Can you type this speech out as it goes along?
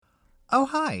Oh,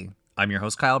 hi. I'm your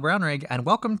host, Kyle Brownrigg, and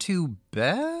welcome to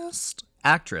Best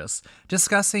Actress,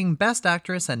 discussing Best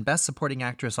Actress and Best Supporting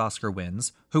Actress Oscar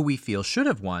wins, who we feel should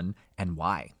have won, and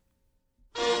why.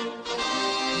 Oh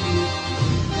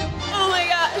my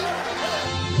gosh.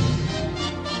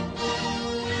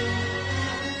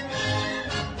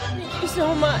 Thank you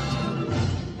so much.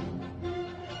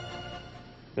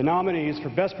 The nominees for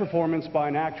Best Performance by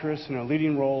an Actress in a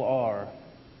Leading Role are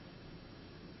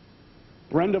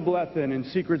Brenda Blethyn in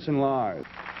Secrets and Lies,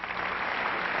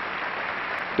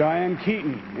 Diane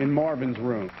Keaton in Marvin's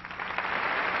Room,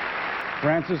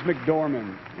 Frances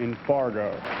McDormand in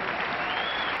Fargo,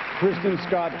 Kristin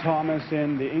Scott Thomas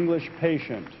in The English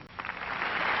Patient,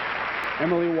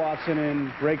 Emily Watson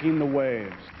in Breaking the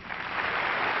Waves.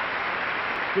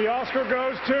 The Oscar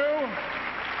goes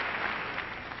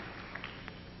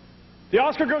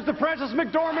to Frances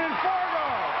McDormand in Fargo!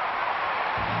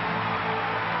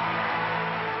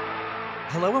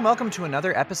 Hello and welcome to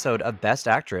another episode of Best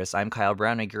Actress. I'm Kyle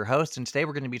Brownrigg, your host, and today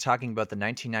we're going to be talking about the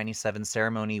 1997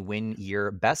 ceremony win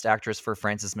year Best Actress for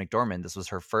Frances McDormand. This was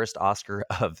her first Oscar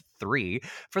of 3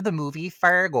 for the movie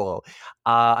Fargo.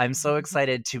 I'm so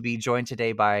excited to be joined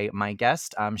today by my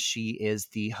guest. She is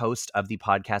the host of the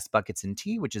podcast Buckets and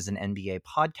Tea, which is an NBA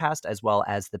podcast, as well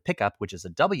as The Pickup, which is a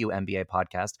WNBA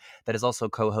podcast that is also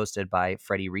co-hosted by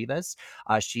Freddie Rivas.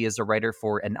 She is a writer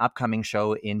for an upcoming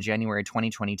show in January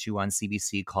 2022 on CBC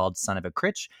called Son of a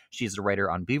Critch. She's a writer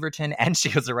on Beaverton, and she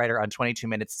was a writer on 22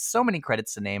 Minutes. So many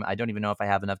credits to name. I don't even know if I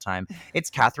have enough time.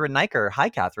 It's Cathryn Naiker. Hi,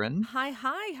 Cathryn. Hi.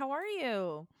 How are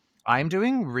you? I'm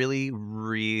doing really,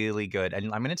 really good.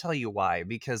 And I'm going to tell you why.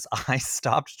 Because I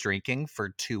stopped drinking for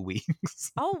 2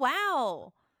 weeks. Oh,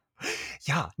 wow.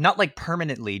 Yeah, not like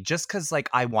permanently, just because like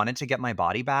I wanted to get my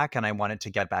body back and I wanted to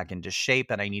get back into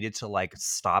shape and I needed to like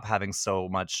stop having so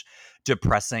much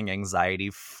depressing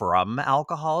anxiety from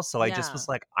alcohol. So I just was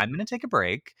like, I'm going to take a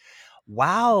break.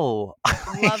 Wow.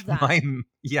 Love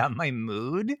that. My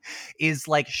mood is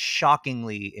like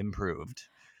shockingly improved.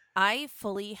 I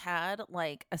fully had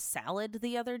like a salad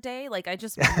the other day. Like I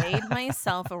just made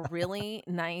myself a really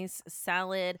nice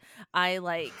salad. I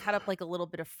like cut up like a little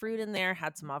bit of fruit in there,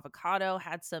 had some avocado,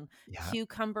 had some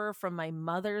cucumber from my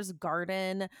mother's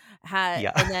garden,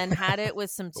 and then had it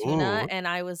with some tuna. Ooh. And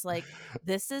I was like,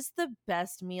 this is the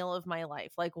best meal of my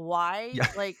life. Like why? Yeah.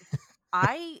 Like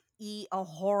I eat a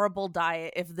horrible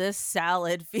diet if this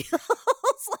salad feels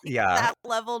like that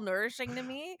level nourishing to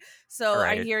me. So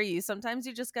Right. I hear you. Sometimes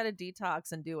you just got to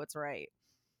detox and do what's right.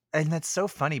 And that's so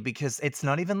funny because it's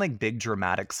not even like big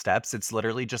dramatic steps. It's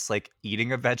literally just like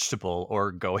eating a vegetable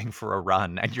or going for a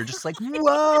run. And you're just like,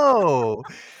 whoa.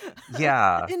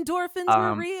 Yeah. Endorphins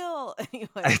were real. Anyway,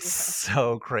 it's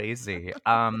so crazy.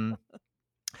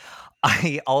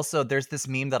 There's this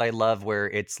meme that I love where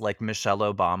it's like Michelle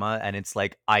Obama and it's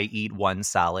like, I eat one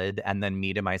salad and then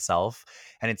me to myself.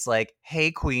 And it's like,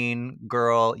 hey, queen,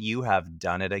 girl, you have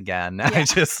done it again. Yeah. I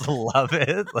just love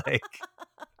it. Like,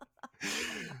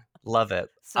 love it.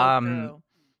 So true.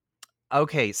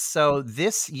 Okay, so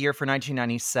this year for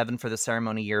 1997 for the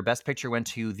ceremony year, Best Picture went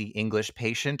to The English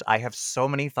Patient. I have so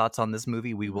many thoughts on this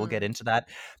movie. We will get into that.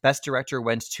 Best Director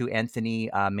went to Anthony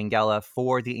Minghella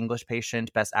for The English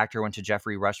Patient. Best Actor went to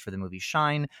Jeffrey Rush for the movie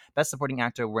Shine. Best Supporting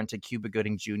Actor went to Cuba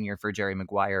Gooding Jr. for Jerry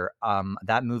Maguire.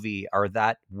 That movie, or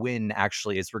that win,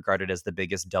 actually is regarded as the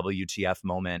biggest WTF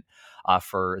moment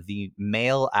for the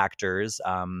male actors.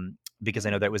 Because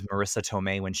I know that was Marissa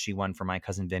Tomei when she won for My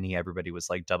Cousin Vinny. Everybody was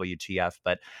like, WTF.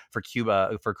 But for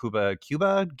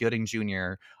Cuba Gooding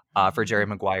Jr., for Jerry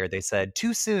Maguire, they said,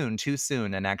 too soon.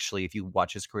 And actually, if you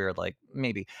watch his career, like,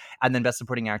 maybe. And then Best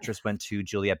Supporting Actress went to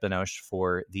Juliette Binoche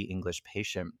for The English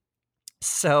Patient.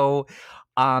 So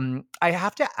I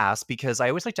have to ask, because I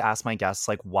always like to ask my guests,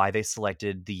 like, why they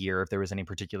selected the year, if there was any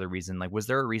particular reason. Like, was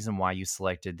there a reason why you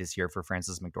selected this year for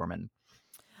Frances McDormand?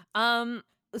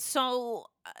 So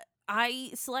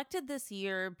I selected this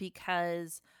year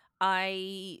because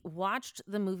I watched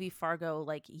the movie Fargo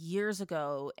like years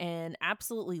ago and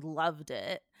absolutely loved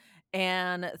it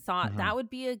and thought that would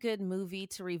be a good movie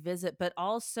to revisit, but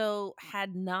also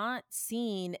had not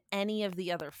seen any of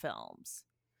the other films.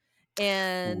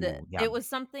 And it was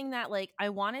something that like I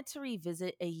wanted to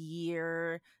revisit a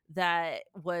year that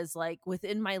was like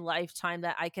within my lifetime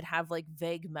that I could have like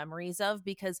vague memories of,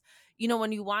 because you know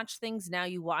when you watch things now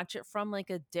you watch it from like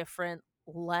a different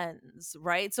lens,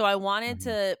 right? So I wanted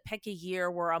to pick a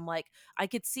year where I'm like I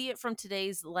could see it from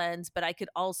today's lens, but I could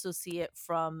also see it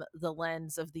from the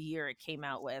lens of the year it came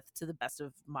out with to the best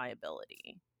of my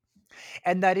ability.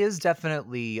 And that is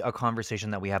definitely a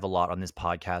conversation that we have a lot on this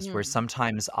podcast, where Mm,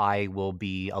 sometimes I will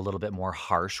be a little bit more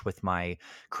harsh with my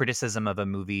criticism of a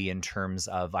movie in terms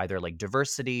of either like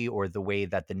diversity or the way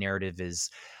that the narrative is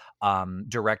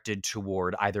directed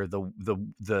toward either the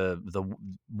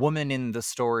woman in the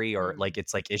story, or mm, like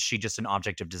it's like, is she just an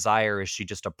object of desire? Is she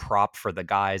just a prop for the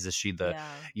guys? Is she the,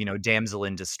 yeah. damsel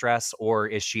in distress, or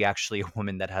is she actually a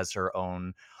woman that has her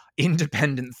own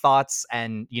independent thoughts,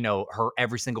 and her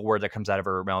every single word that comes out of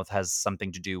her mouth has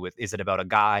something to do with, is it about a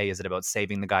guy, is it about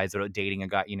saving the guy, is it about dating a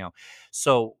guy,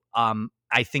 so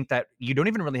I think that you don't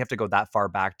even really have to go that far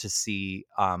back to see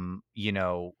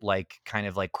like kind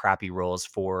of like crappy roles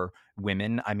for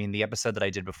women. I mean, the episode that I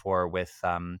did before with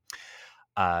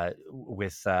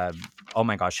oh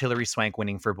my gosh, Hilary Swank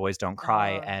winning for Boys Don't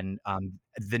Cry, Oh, and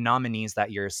the nominees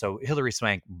that year. So Hilary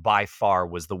Swank by far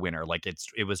was the winner. Like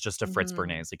it was just a Fritz mhm.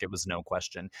 Bernays, like it was no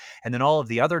question. And then all of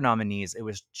the other nominees, it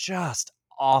was just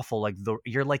awful. Like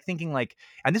you're like thinking like,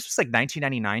 and this was like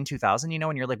 1999, 2000,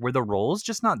 and you're like, were the roles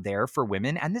just not there for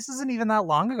women? And this isn't even that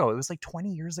long ago. It was like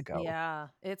 20 years ago, Yeah,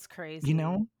 it's you crazy.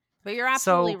 know? But you're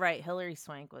absolutely So right. Hilary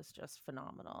Swank was just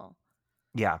phenomenal.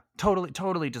 yeah,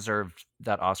 totally deserved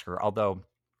that Oscar. Although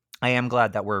I am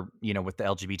glad that we're, with the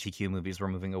LGBTQ movies, we're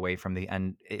moving away from the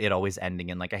end, it always ending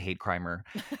in like a hate crime or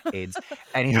AIDS.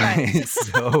 Right. Anyway,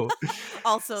 so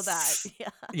Also that. Yeah.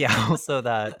 yeah, also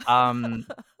that.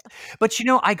 But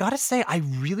I gotta say, I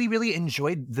really, really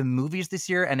enjoyed the movies this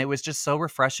year, and it was just so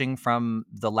refreshing from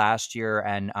the last year.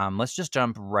 And let's just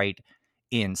jump right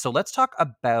in. So let's talk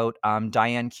about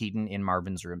Diane Keaton in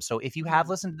Marvin's Room. So if you have Mhm.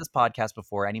 listened to this podcast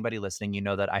before, anybody listening, you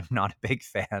know that I'm not a big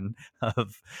fan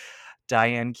of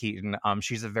Diane Keaton.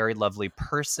 She's a very lovely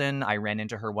person. I ran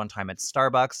into her one time at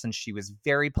Starbucks, and she was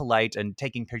very polite and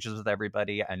taking pictures with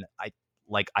everybody. And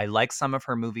I like some of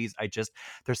her movies.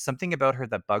 There's something about her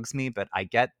that bugs me, but I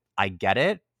get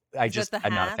it. Is it the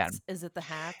I'm not a hats? fan. Is it the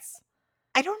hats?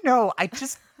 I don't know. I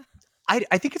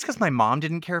think it's because my mom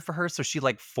didn't care for her, so she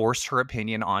like forced her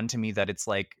opinion onto me that it's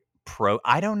like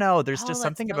I don't know. There's Oh, just that's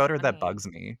something so about her that funny. bugs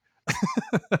me.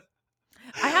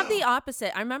 I have the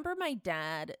opposite. I remember my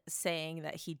dad saying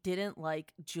that he didn't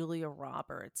like Julia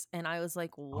Roberts, and I was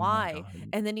like, Oh my "Why?"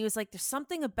 god. And then he was like, "There's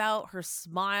something about her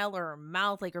smile or her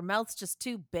mouth, like her mouth's just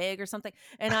too big or something."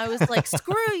 And I was like,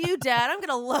 "Screw you, Dad. I'm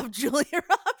gonna love Julia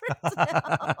Roberts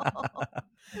now."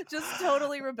 Just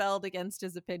totally rebelled against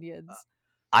his opinions.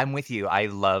 I'm with you. I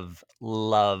love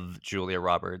Julia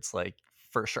Roberts, like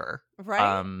for sure.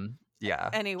 Right?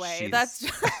 Yeah, Anyway, that's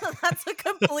she's that's a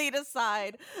complete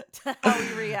aside to how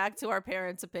we react to our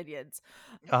parents' opinions.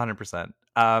 100%.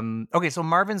 Okay, so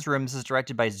Marvin's Room, this is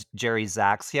directed by Jerry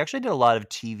Zaks. He actually did a lot of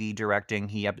TV directing.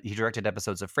 He directed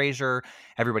episodes of Frasier,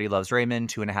 Everybody Loves Raymond,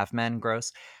 Two and a Half Men,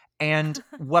 gross. And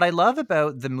what I love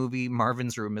about the movie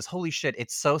Marvin's Room is, holy shit,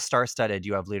 it's so star-studded.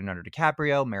 You have Leonardo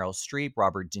DiCaprio, Meryl Streep,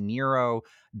 Robert De Niro,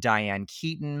 Diane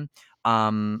Keaton,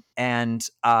 and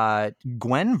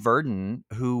Gwen Verdon,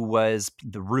 who was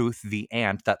the Ruth, the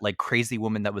aunt, that like crazy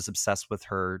woman that was obsessed with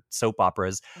her soap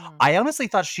operas. Mm. I honestly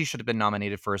thought she should have been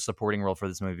nominated for a supporting role for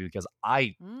this movie because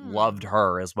I loved Mm.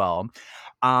 her as well.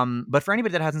 But for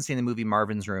anybody that hasn't seen the movie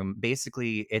Marvin's Room,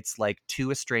 basically it's like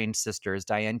two estranged sisters,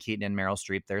 Diane Keaton and Meryl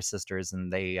Streep. They're sisters,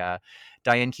 and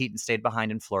Diane Keaton stayed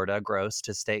behind in Florida, gross,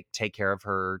 to take care of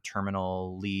her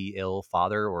terminally ill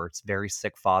father, or very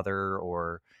sick father,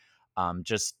 or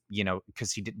just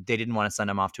because they didn't want to send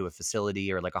him off to a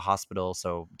facility or like a hospital,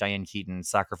 so Diane Keaton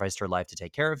sacrificed her life to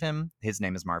take care of him. His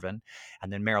name is Marvin.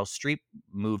 And then Meryl Streep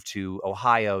moved to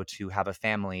Ohio to have a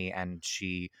family, and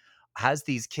she has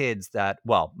these kids that,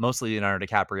 well, mostly Leonardo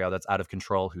DiCaprio, that's out of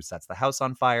control, who sets the house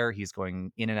on fire. He's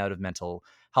going in and out of mental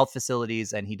health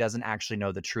facilities, and he doesn't actually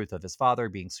know the truth of his father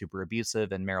being super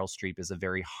abusive. And Meryl Streep is a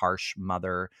very harsh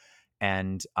mother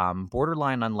and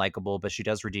borderline unlikable, but she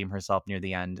does redeem herself near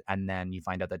the end. And then you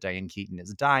find out that Diane Keaton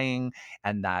is dying,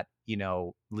 and that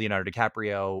Leonardo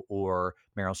DiCaprio or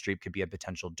Meryl Streep could be a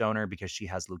potential donor because she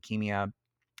has leukemia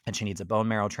and she needs a bone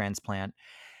marrow transplant.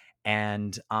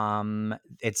 And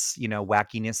it's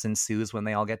wackiness ensues when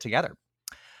they all get together.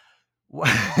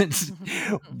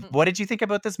 What did you think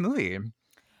about this movie?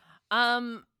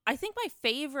 I think my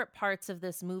favorite parts of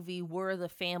this movie were the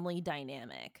family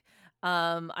dynamic.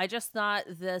 I just thought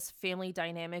this family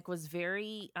dynamic was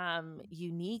very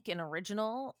unique and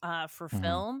original for Mhm,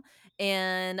 film,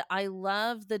 and I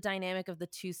love the dynamic of the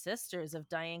two sisters of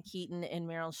Diane Keaton and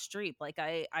Meryl Streep. Like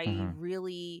I mhm,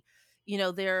 really,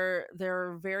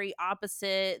 they're very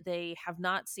opposite. They have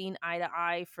not seen eye to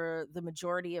eye for the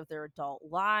majority of their adult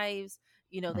lives.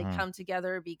 They mhm. come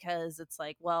together because it's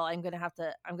like, well, I'm going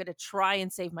to try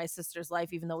and save my sister's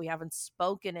life even though we haven't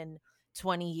spoken in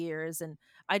 20 years. And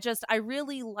I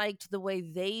really liked the way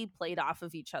they played off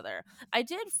of each other. I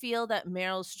did feel that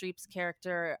Meryl Streep's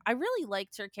character, I really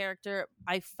liked her character.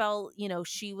 I felt,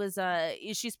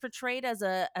 she's portrayed as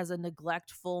a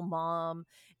neglectful mom,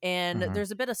 and Mhm.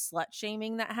 there's a bit of slut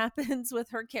shaming that happens with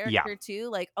her Yeah. character too.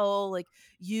 Like, oh, like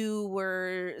you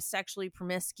were sexually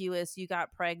promiscuous, you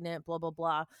got pregnant, blah blah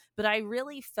blah. But I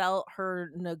really felt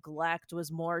her neglect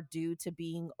was more due to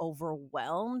being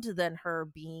overwhelmed than her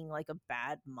being like a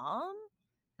bad mom.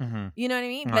 Mhm. You know what I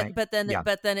mean? Right. Yeah.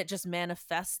 But then it just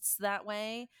manifests that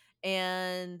way.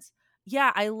 And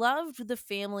yeah, I loved the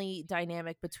family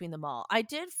dynamic between them all. I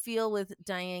did feel with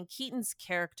Diane Keaton's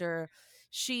character,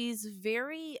 she's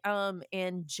very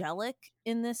angelic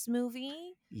in this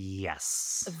movie.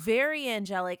 Yes. Very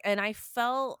angelic, and I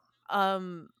felt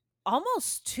um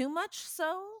almost too much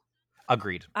so.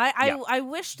 Agreed. I, Yeah. I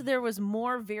wished there was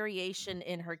more variation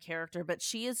in her character, but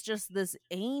she is just this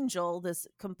angel, this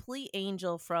complete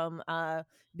angel from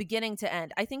beginning to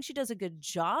end. I think she does a good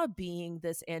job being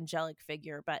this angelic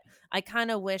figure, but I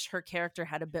kind of wish her character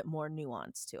had a bit more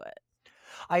nuance to it.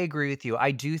 I agree with you.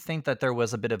 I do think that there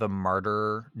was a bit of a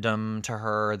martyrdom to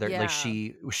her. There, like Yeah.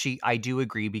 I do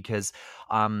agree because,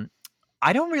 um,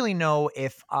 I don't really know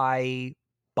if I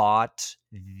bought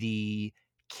the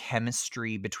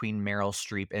chemistry between Meryl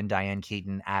Streep and Diane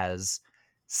Keaton as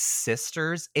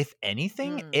sisters. If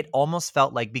anything, it Mm, almost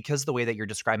felt like, because the way that you're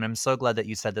describing, I'm so glad that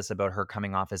you said this about her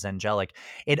coming off as angelic.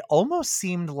 It almost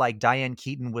seemed like Diane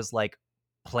Keaton was like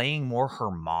playing more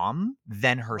her mom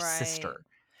than her right. sister.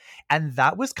 And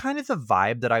that was kind of the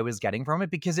vibe that I was getting from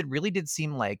it, because it really did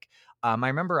seem like, I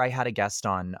remember I had a guest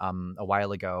on a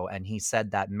while ago, and he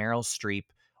said that Meryl Streep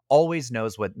always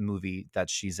knows what movie that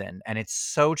she's in. And it's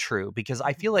so true, because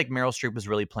I feel like Mhm. Meryl Streep was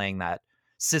really playing that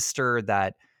sister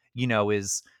that,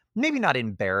 is maybe not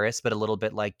embarrassed, but a little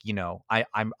bit like,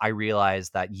 I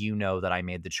realize that, that I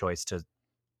made the choice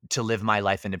to live my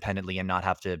life independently and not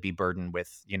have to be burdened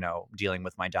with, dealing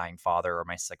with my dying father or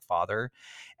my sick father.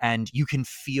 And you can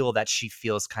feel that she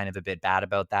feels kind of a bit bad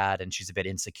about that, and she's a bit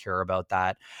insecure about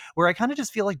that. Where I kind of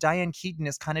just feel like Diane Keaton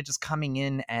is kind of just coming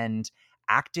in and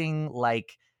acting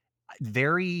like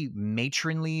very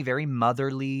matronly, very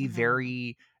motherly, Mhm.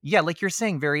 very, yeah, like you're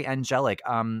saying, very angelic.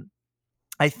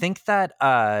 I think that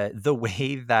the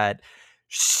way that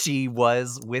she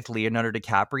was with Leonardo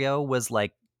DiCaprio was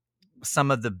like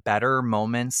some of the better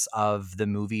moments of the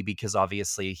movie, because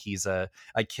obviously he's a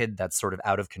kid that's sort of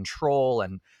out of control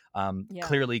and Yeah.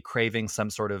 clearly craving some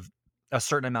sort of a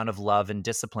certain amount of love and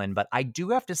discipline. But I do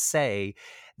have to say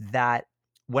that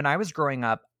when I was growing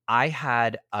up, I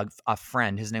had a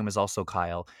friend, his name was also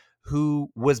Kyle,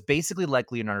 who was basically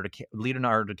like Leonardo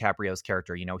DiCaprio's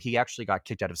character. He actually got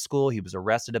kicked out of school. He was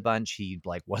arrested a bunch. He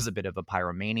like was a bit of a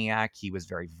pyromaniac. He was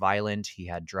very violent. He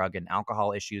had drug and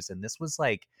alcohol issues. And this was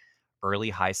like early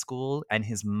high school, and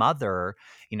his mother,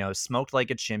 smoked like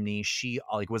a chimney. She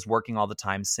like was working all the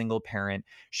time, single parent.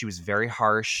 She was very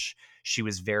harsh. She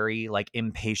was very like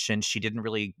impatient. She didn't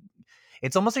really,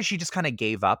 it's almost like she just kind of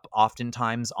gave up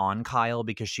oftentimes on Kyle,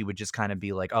 because she would just kind of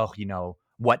be like, oh,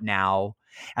 what now?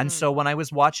 And so Mm. when I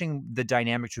was watching the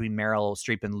dynamic between Meryl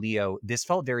Streep and Leo, this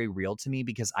felt very real to me,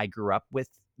 because I grew up with,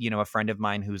 a friend of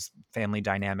mine whose family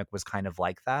dynamic was kind of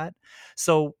like that.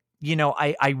 So,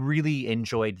 I really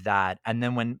enjoyed that. And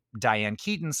then when Diane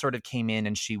Keaton sort of came in,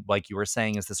 and she, like you were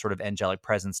saying, is this sort of angelic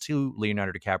presence to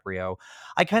Leonardo DiCaprio,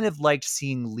 I kind of liked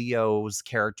seeing Leo's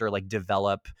character like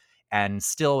develop, and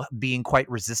still being quite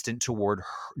resistant toward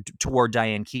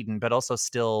Diane Keaton, but also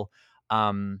still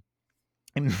um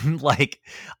like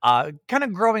kind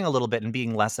of growing a little bit and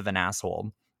being less of an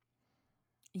asshole.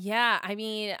 Yeah, I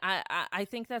mean, I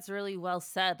think that's really well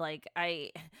said. Like,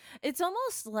 it's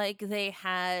almost like they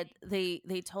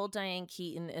told Diane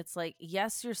Keaton, it's like,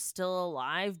 yes, you're still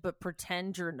alive, but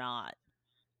pretend you're not.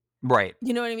 Right.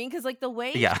 You know what I mean? Because like the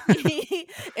way Yeah. she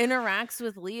interacts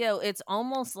with Leo, it's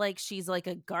almost like she's like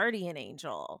a guardian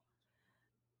angel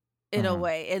in a Mhm.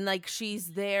 way, and like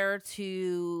she's there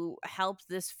to help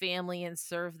this family and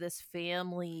serve this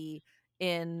family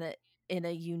in in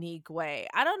a unique way.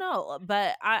 I don't know,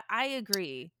 but I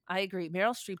agree. I agree.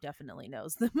 Meryl Streep definitely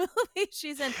knows the movie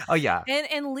she's in. Oh yeah.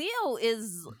 And Leo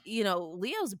is,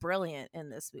 Leo's brilliant in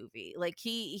this movie. Like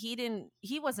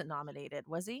he wasn't nominated,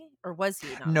 was he? Or was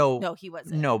he nominated? No, No, he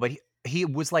wasn't. no, but he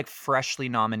was like freshly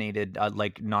nominated,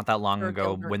 like not that long For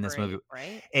ago Gilbert when this movie. Grape,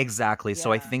 right? Exactly.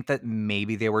 So I Yeah. think that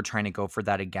maybe they were trying to go for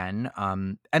that again.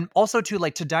 And also too,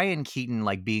 like, to Diane Keaton,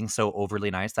 like being so overly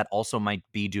nice, that also might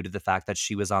be due to the fact that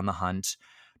she was on the hunt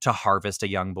to harvest a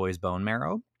young boy's bone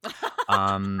marrow.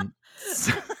 Um,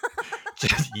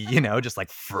 just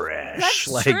like fresh. That's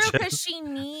like true, because just, she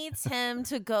needs him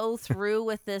to go through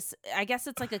with this. I guess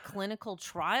it's like a clinical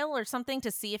trial or something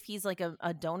to see if he's like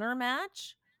a donor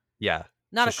match. yeah.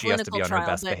 Not So a she has to clinical be on her trial,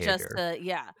 best but just behavior.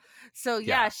 yeah. So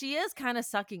yeah, Yeah. she is kind of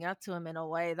sucking up to him in a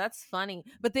way. That's funny,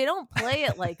 but they don't play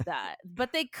it like that.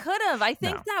 But they could have. I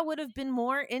think No. that would have been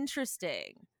more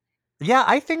interesting. Yeah,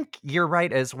 I think you're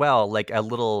right as well. Like a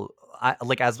little,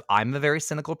 as I'm a very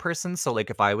cynical person, so like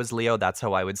if I was Leo, that's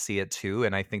how I would see it too.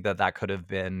 And I think that could have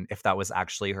been, if that was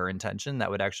actually her intention,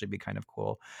 that would actually be kind of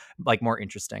cool, like more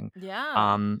interesting.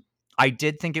 Yeah. Um, I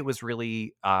did think it was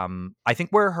really, I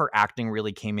think where her acting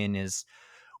really came in is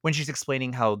when she's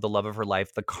explaining how the love of her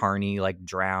life, the carny, like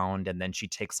drowned, and then she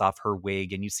takes off her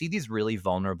wig, and you see these really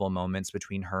vulnerable moments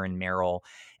between her and Meryl.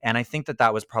 And I think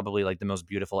that was probably like the most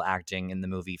beautiful acting in the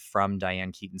movie from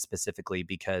Diane Keaton specifically,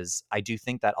 because I do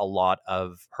think that a lot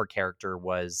of her character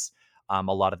was a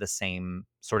lot of the same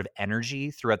sort of energy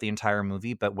throughout the entire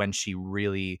movie. But when she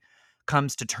really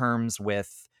comes to terms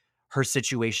with her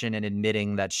situation and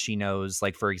admitting that she knows,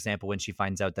 like, for example, when she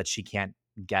finds out that she can't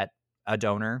get a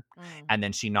donor, Mm, and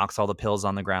then she knocks all the pills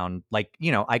on the ground, like,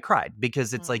 I cried,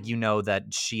 because it's like, mm.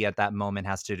 that she at that moment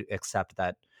has to accept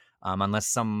that unless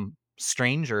some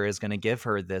stranger is going to give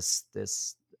her this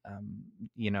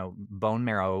bone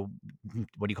marrow,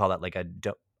 what do you call that, like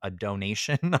a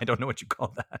donation? I don't know what you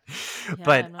call that. Yeah,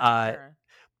 But I'm not sure.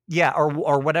 yeah,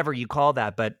 or whatever you call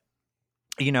that. But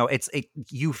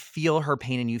you feel her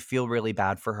pain and you feel really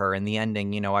bad for her. In the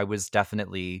ending, I was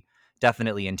definitely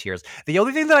in tears. The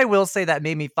only thing that I will say that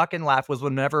made me fucking laugh was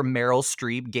whenever Meryl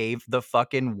Streep gave the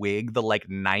fucking wig the like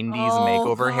 90s Oh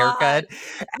makeover God, haircut,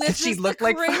 and this she is the looked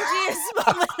like cringiest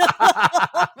moment of the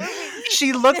whole movie.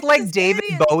 she looked like It's David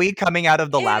hideous. Bowie coming out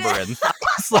of the It is. labyrinth. I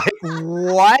was like,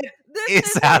 what This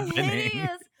is is a happening?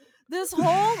 hideous. This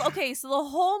whole okay, so the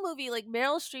whole movie, like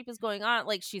Meryl Streep is going on,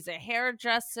 like she's a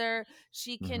hairdresser.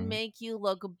 She can Mhm. make you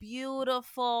look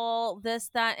beautiful, this,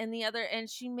 that, and the other, and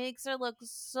she makes her look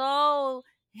so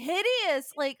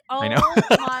hideous. Like, I know. oh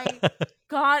my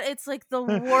God, it's like the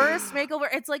worst makeover.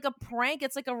 It's like a prank.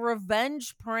 It's like a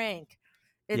revenge prank.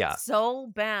 Yeah. It's so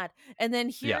bad. And then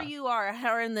here Yeah. you are,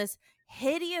 her in this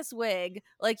hideous wig,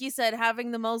 like you said,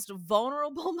 having the most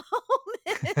vulnerable moment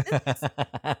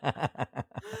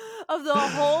of the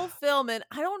whole film. And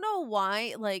I don't know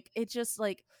why, like, it just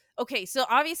like, okay, so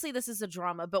obviously this is a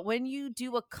drama, but when you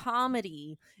do a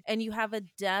comedy and you have a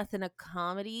death in a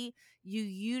comedy, you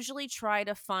usually try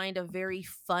to find a very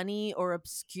funny or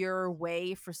obscure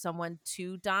way for someone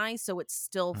to die so it's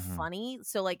still Mhm. funny.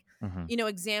 So like, Mhm.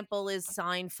 example is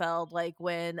Seinfeld, like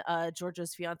when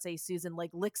Georgia's fiance Susan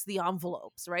like licks the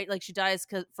envelopes, right? Like she dies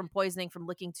from poisoning from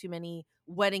licking too many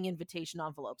wedding invitation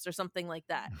envelopes or something like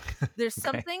that. There's Okay.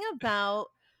 something about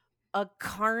a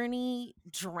carny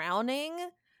drowning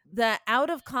that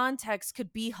out of context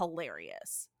could be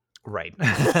hilarious. Right.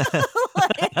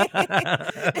 Like,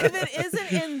 if it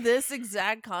isn't in this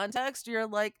exact context, you're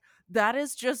like, that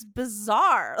is just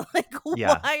bizarre. Like,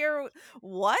 Yeah.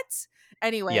 what?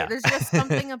 Anyway, Yeah. there's just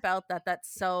something about that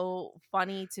that's so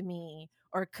funny to me,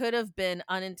 or could have been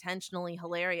unintentionally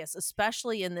hilarious,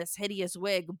 especially in this hideous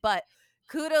wig. But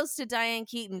kudos to Diane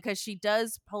Keaton because she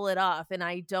does pull it off, and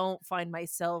I don't find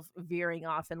myself veering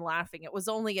off and laughing. It was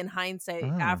only in hindsight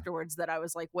Mm. afterwards that I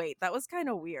was like, wait, that was kind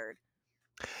of weird.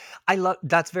 I love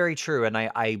that's very true, and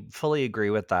I fully agree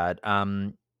with that.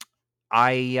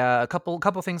 A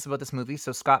couple things about this movie.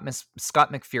 So Scott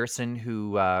McPherson,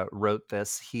 who wrote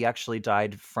this, he actually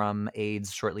died from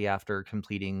AIDS shortly after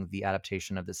completing the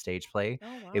adaptation of the stage play.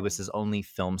 Oh, It was wow. his only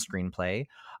film screenplay.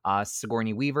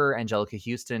 Sigourney Weaver, Angelica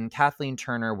Houston, Kathleen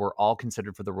Turner were all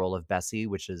considered for the role of Bessie,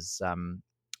 which is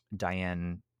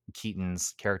Diane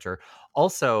Keaton's character.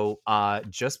 Also,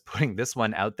 just putting this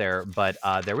one out there, but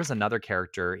there was another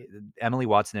character, Emily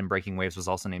Watson in Breaking Waves was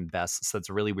also named Bess. So it's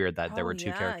really weird that there Oh, were two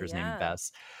yeah, characters named yeah.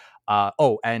 Bess.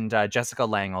 And Jessica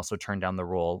Lange also turned down the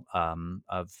role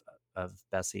of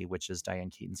Bessie, which is Diane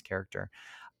Keaton's character.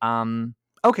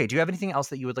 Okay, do you have anything else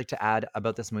that you would like to add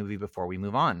about this movie before we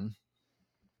move on?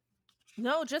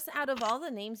 No, just out of all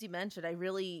the names you mentioned, I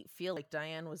really feel like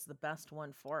Diane was the best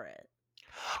one for it.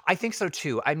 I think so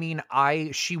too. I mean,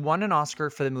 she won an Oscar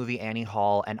for the movie Annie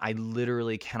Hall, and I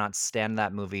literally cannot stand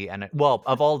that movie. And well,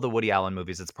 of all the Woody Allen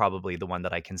movies, it's probably the one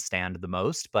that I can stand the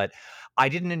most. But I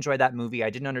didn't enjoy that movie. I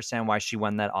didn't understand why she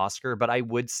won that Oscar. But I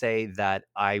would say that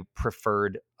I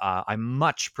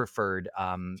much preferred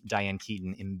Diane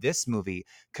Keaton in this movie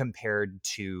compared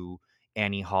to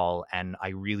Annie Hall, and I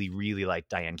really, really like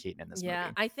Diane Keaton in this Yeah,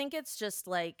 movie. I think it's just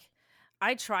like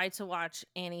I tried to watch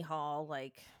Annie Hall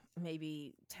like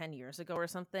maybe 10 years ago or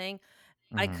something.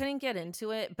 I Mhm. couldn't get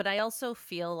into it, but I also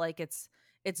feel like it's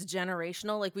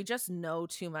generational. Like we just know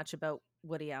too much about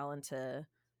Woody Allen to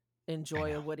I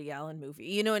enjoy know. a Woody Allen movie.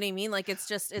 You know what I mean? Like it's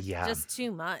Yeah. just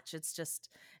too much. It's just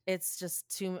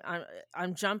too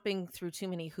I'm jumping through too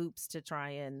many hoops to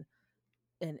try and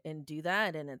do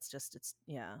that, and it's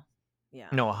yeah.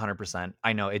 Yeah. No, 100%.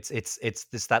 I know it's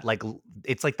this that like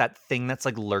it's like that thing that's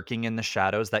like lurking in the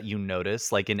shadows that you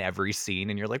notice like in every scene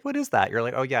and you're like, "What is that?" You're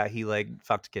like, "Oh yeah, he like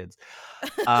fucked kids."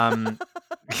 Um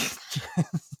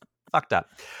fucked up.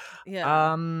 Yeah.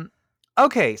 Um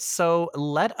okay, so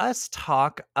let us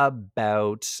talk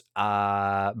about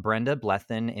Brenda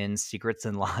Blethyn in Secrets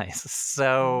and Lies.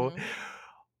 So Mhm.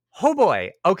 oh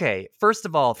boy. Okay. First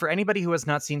of all, for anybody who has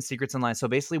not seen Secrets and Lies, so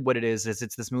basically what it is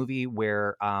it's this movie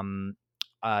where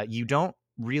you don't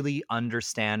really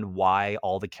understand why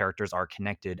all the characters are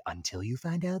connected until you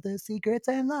find out the secrets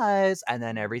and lies, and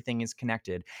then Mhm. everything is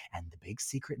connected. And the big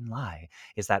secret and lie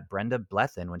is that Brenda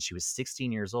Blethyn, when she was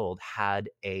 16 years old, had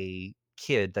a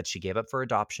kid that she gave up for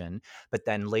adoption, but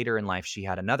then later in life she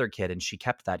had another kid and she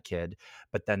kept that kid,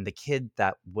 but then the kid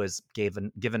that was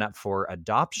given up for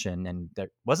adoption, and that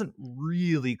wasn't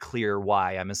really clear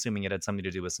why. I'm assuming it had something to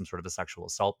do with some sort of a sexual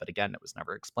assault, but again, it was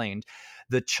never explained.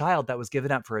 The child that was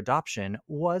given up for adoption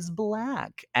was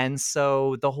black. And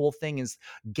so the whole thing is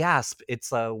gasp,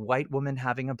 it's a white woman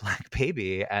having a black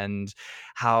baby, and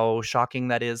how shocking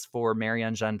that is for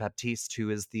Marianne Jean Baptiste, who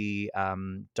is the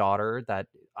daughter that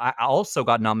I also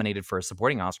got nominated for a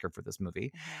supporting Oscar for this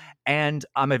movie. Mhm. And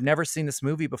I've never seen this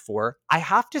movie before. I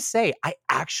have to say, I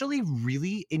actually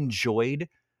really enjoyed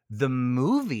the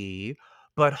movie,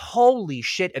 but holy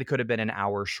shit, it could have been an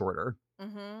hour shorter.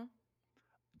 Mhm.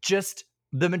 Just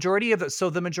the majority of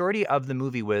the majority of the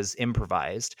movie was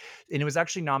improvised, and it was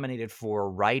actually nominated for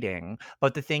writing.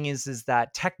 But the thing is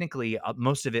that technically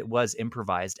most of it was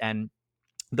improvised. And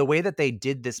the way that they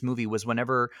did this movie was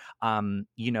whenever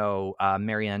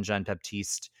Marianne Jean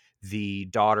Baptiste, the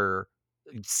daughter,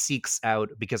 seeks out,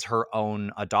 because her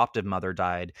own adoptive mother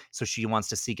died, so she wants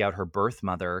to seek out her birth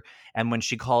mother. And when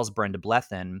she calls Brenda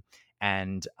Blethyn,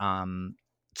 and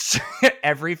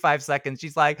every 5 seconds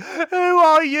she's like, "Who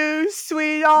are you,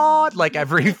 sweetheart?" Like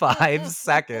every 5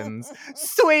 seconds,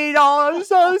 "Sweetheart, I'm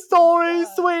so sorry,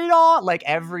 sweetheart." Like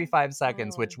every 5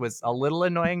 seconds, Oh which my was a god. little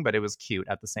annoying, but it was cute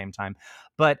at the same time.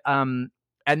 But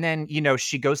and then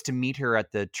she goes to meet her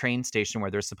at the train station where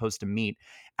they're supposed to meet,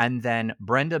 and then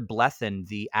Brenda Blethyn,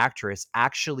 the actress,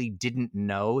 actually didn't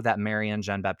know that Marianne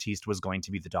Jean Baptiste was going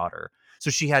to be the daughter. So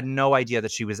she had no idea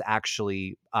that she was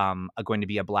actually going to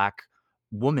be a black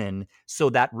woman. So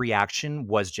that reaction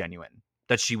was genuine.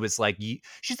 That she was like,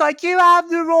 she's like, "You have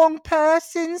the wrong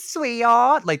person,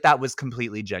 sweetheart." Like that was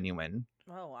completely genuine.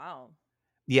 Oh wow.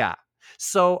 Yeah.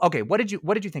 So okay, what did you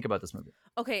think about this movie?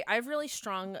 Okay, I have really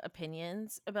strong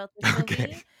opinions about this Okay.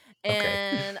 movie, Okay.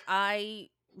 and I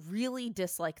really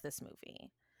dislike this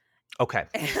movie. Okay.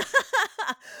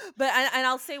 And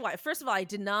I'll say why. First of all, I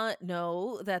did not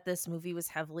know that this movie was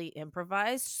heavily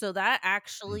improvised, so that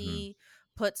Hmm. actually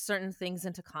puts certain things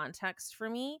into context for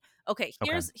me. Okay,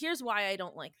 Okay. here's why I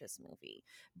don't like this movie.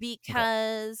 Okay.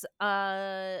 Because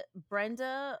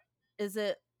Brenda, is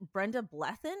it Brenda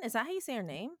Blethyn? Is that how you say her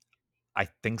name? I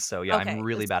think so. Yeah, I'm Okay,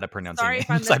 really bad at pronouncing sorry if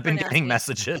I'm names. I've been getting mispronouncing it.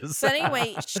 messages. But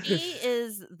anyway, she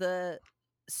is the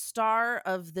star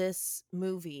of this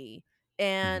movie,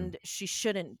 Hmm. and she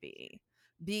shouldn't be,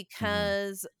 Hmm.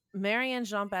 because Marianne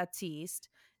Jean Baptiste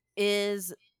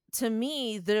is, to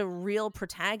me, the real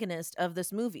protagonist of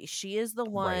this movie. She is the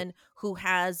Right. one who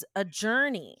has a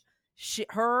journey.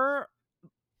 Her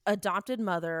adopted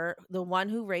mother, the one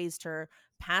who raised her,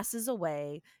 passes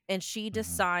away, and she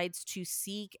Hmm. decides to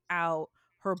seek out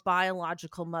her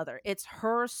biological mother. It's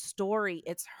her story,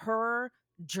 it's her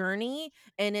journey,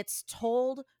 and it's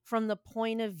told from the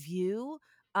point of view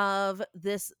of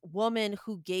this woman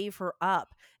who gave her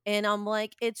up. And I'm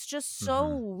like, it's just so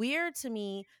Hmm. weird to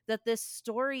me that this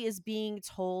story is being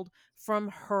told from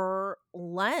her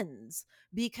lens,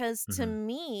 because to Hmm.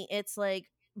 me it's like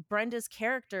Brenda's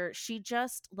character, she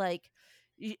just like,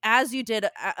 as you did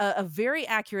a very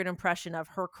accurate impression of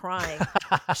her crying.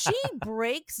 She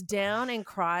breaks down and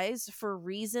cries for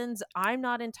reasons I'm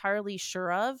not entirely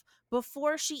sure of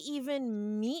before she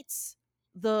even meets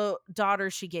the daughter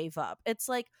she gave up. It's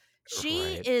like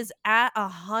she Right. is at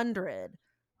 100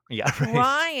 Yeah. Right.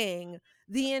 crying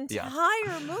the Yeah.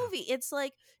 entire movie. It's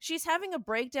like she's having a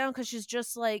breakdown because she's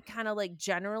just like kind of like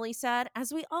generally sad,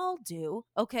 as we all do.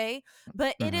 Okay.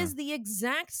 But it Hmm. is the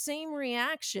exact same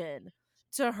reaction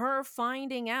to her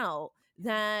finding out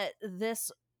that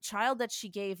this child that she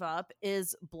gave up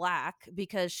is Black,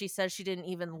 because she says she didn't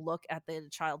even look at the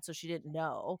child, so she didn't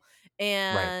know, Right.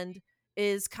 and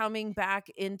is coming back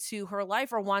into her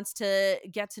life, or wants to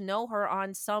get to know her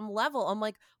on some level. I'm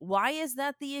like, why is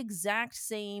that the exact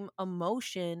same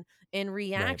emotion and Right.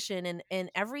 reaction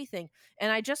and everything?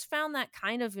 And I just found that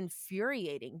kind of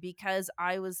infuriating, because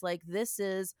I was like, this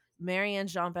is Marianne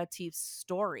Jean Baptiste's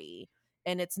story,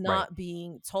 and it's Right. not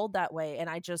being told that way. And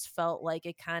I just felt like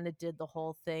it kind of did the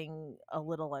whole thing a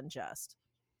little unjust.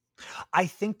 I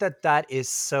think that that is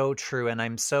so true, and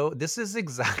this is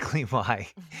exactly why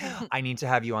I need to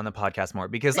have you on the podcast more,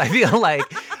 because I feel like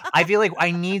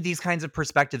I need these kinds of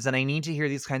perspectives, and I need to hear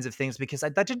these kinds of things, because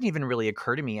that didn't even really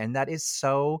occur to me, and that is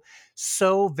so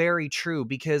very true,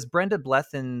 because Brenda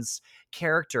Blethyn's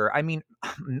character, I mean,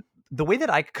 the way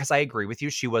that because I agree with you,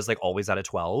 she was like always at a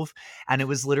 12, and it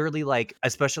was literally like,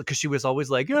 especially because she was always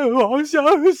like, oh, I'm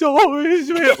so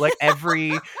like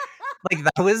every like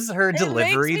that was her It makes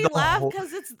delivery me the laugh whole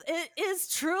because it is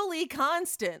truly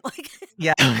constant.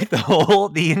 yeah, like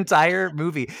the entire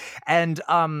movie. And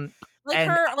and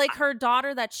Her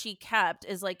daughter that she kept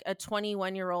is like a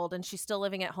 21-year-old, and she's still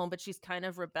living at home, but she's kind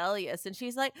of rebellious, and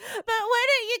she's like, but when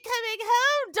are you coming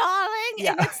home, darling?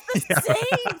 yeah. And it's the Yeah.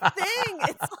 same thing.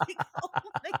 It's like, oh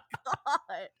my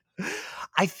god.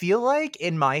 I feel like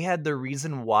in my head the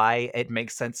reason why it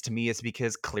makes sense to me is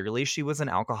because clearly she was an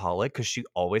alcoholic, because she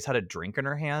always had a drink in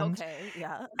her hand. Okay,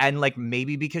 yeah. And like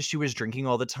maybe because she was drinking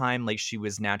all the time, like she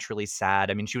was naturally sad.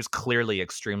 I mean, she was clearly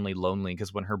extremely lonely,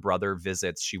 because when her brother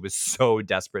visits, she was so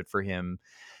desperate for him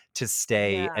to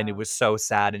stay, and it Yeah. was so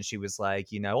sad, and she was like,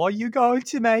 are you going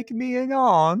to make me an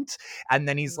aunt? And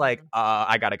then he's like, Mm.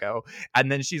 I gotta go.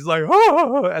 And then she's like,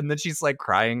 oh, and then she's like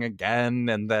crying again.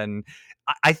 And then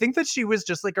I think that she was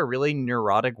just like a really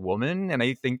neurotic woman, and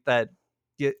I think that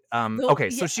okay,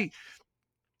 so Yeah. she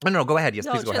no, go ahead. Yes,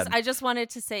 No, please go just ahead. I just wanted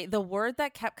to say the word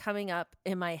that kept coming up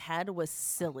in my head was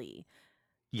silly.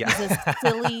 Yeah. She's a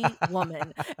silly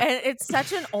woman. And it's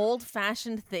such an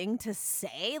old-fashioned thing to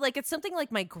say. Like, it's something like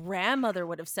my grandmother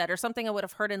would have said, or something I would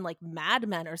have heard in like Mad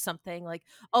Men or something, like,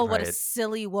 "Oh, what a Right.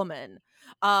 silly woman."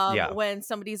 Yeah. When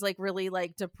somebody's like really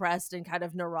like depressed and kind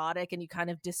of neurotic, and you kind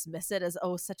of dismiss it as,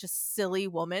 "Oh, such a silly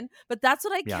woman." But that's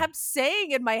what I Yeah. kept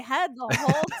saying in my head the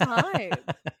whole time.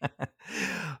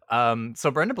 So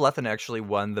Brenda Blethyn actually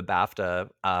won the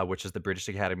BAFTA, which is the British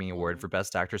Academy Award Mm. for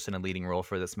Best Actress in a Leading Role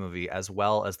for this movie, as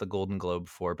well as the Golden Globe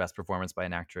for Best Performance by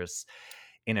an Actress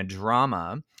in a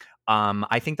Drama.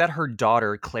 I think that her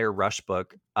daughter, Claire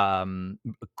Rushbrook,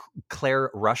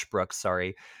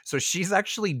 sorry. So she's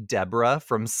actually Deborah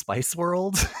from Spice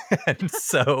World. And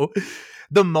so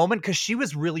the moment, because she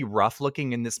was really rough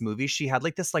looking in this movie, she had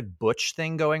like this like butch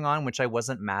thing going on, which I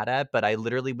wasn't mad at, but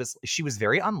she was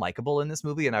very unlikable in this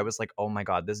movie, and I was like, oh my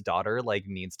god, this daughter like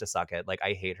needs to suck it. Like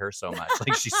I hate her so much.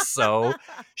 Like she's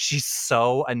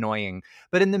so annoying.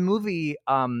 But in the movie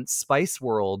Spice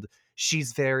World,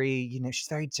 she's very, she's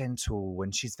very gentle,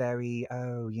 and she's very,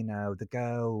 the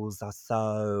girls are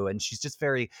so, and she's just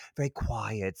very, very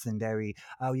quiet, and very,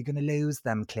 oh, you're gonna lose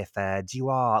them, Clifford. You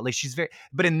are. Like she's very,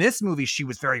 but in this movie, she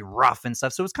was very rough and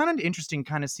stuff. So it's kind of interesting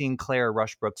kind of seeing Claire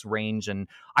Rushbrook's range. And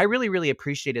I really, really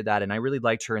appreciated that. And I really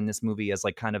liked her in this movie as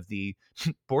like kind of the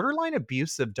borderline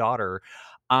abusive daughter.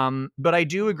 But I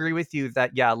do agree with you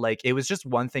that, yeah, like it was just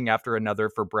one thing after another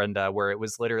for Brenda, where it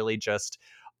was literally just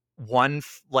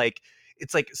like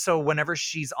it's like, so whenever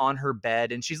she's on her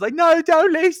bed and she's like, no,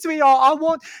 don't leave,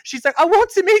 sweetheart, she's like, I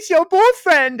want to meet your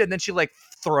boyfriend, and then she like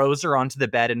throws her onto the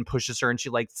bed and pushes her, and she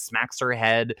like smacks her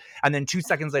head, and then 2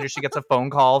 seconds later she gets a phone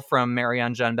call from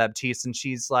Marianne Jean Baptiste, and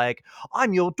she's like,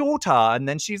 I'm your daughter, and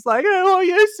then she's like, oh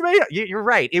yes, sweetheart. You're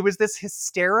right, it was this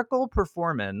hysterical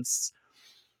performance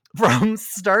from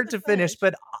start to finish.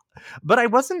 But I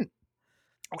wasn't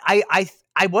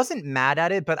mad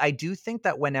at it, but I do think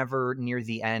that whenever near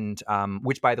the end,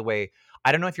 which by the way,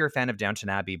 I don't know if you're a fan of Downton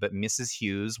Abbey, but Mrs.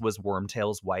 Hughes was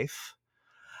Wormtail's wife,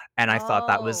 and I thought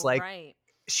that was Oh, like, right.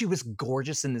 she was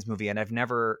gorgeous in this movie, and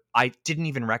I didn't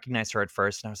even recognize her at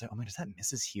first, and I was like, oh my, is that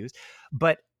Mrs. Hughes?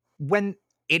 But when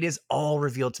it is all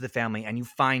revealed to the family, and you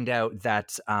find out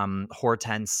that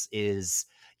Hortense is,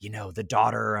 the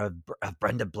daughter of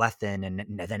Brenda Blethyn,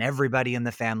 and then everybody in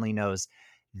the family knows,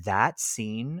 that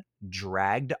scene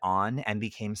dragged on and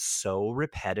became so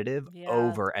repetitive Yeah.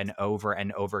 over and over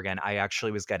and over again.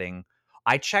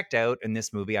 I checked out in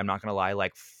this movie, I'm not going to lie,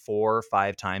 like 4 or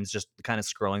 5 times, just kind of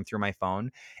scrolling through my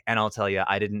phone. And I'll tell you,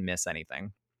 I didn't miss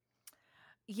anything.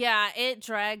 Yeah, it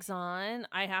drags on.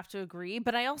 I have to agree,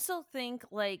 but I also think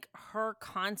like her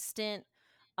constant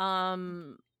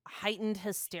heightened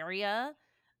hysteria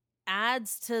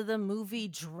adds to the movie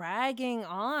dragging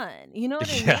on. You know what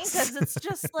I mean? Yes. Because it's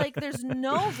just like there's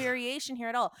no variation here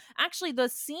at all. Actually, the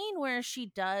scene where she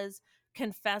does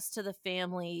confess to the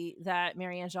family that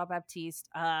Marianne Jean-Baptiste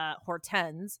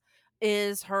Hortense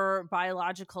is her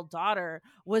biological daughter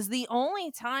was the only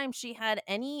time she had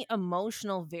any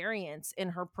emotional variance in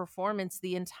her performance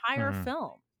the entire Mhm.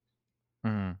 film.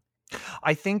 Mhm.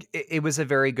 I think it was a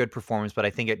very good performance, but I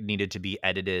think it needed to be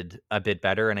edited a bit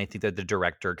better, and I think that the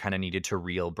director kinda needed to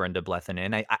reel Brenda Blethyn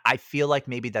in. I feel like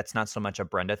maybe that's not so much a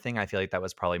Brenda thing, I feel like that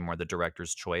was probably more the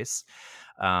director's choice.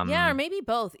 Yeah, or Um maybe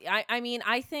both. I mean,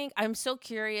 I think I'm so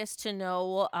curious to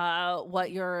know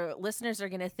what your listeners are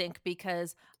going to think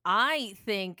because I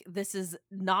think this is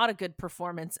not a good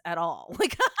performance at all.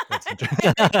 Like That's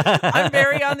I'm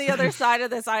very on the interesting. other side of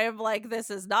this. I am like this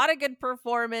is not a good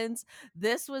performance.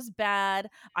 This was bad.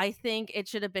 I think it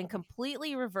should have been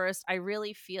completely reversed. I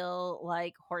really feel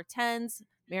like Hortense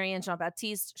Marianne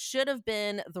Jean-Baptiste should have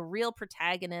been the real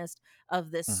protagonist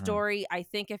of this Mhm, story. I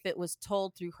think if it was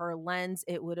told through her lens,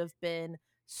 it would have been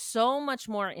so much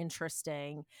more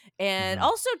interesting. And mhm,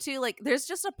 also too, like there's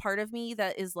just a part of me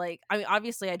that is like, I mean,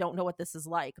 obviously I don't know what this is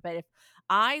like, but if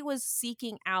I was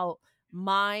seeking out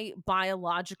my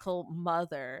biological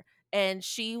mother and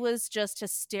she was just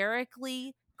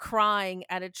hysterically crying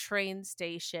at a train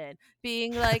station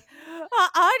being like,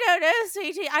 I don't know,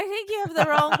 sweetie, I think you have the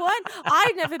wrong one.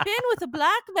 I've never been with a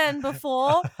black man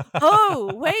before.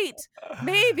 Oh, wait,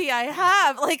 maybe I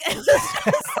have. Like, it was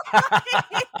just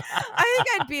like, I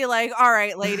think I'd be like, all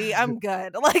right, lady, I'm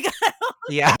good. Like,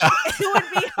 Yeah. it would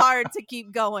be hard to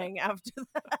keep going after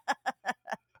that.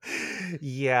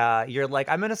 Yeah, you're like,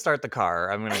 "I'm gonna start the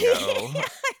car, I'm gonna Yeah, go."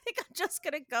 I think I'm just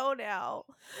gonna go now.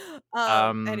 Um,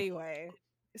 Anyway.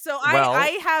 So I well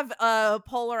have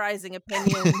polarizing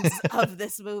opinions of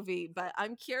this movie, but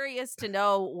I'm curious to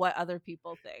know what other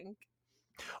people think.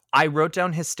 I wrote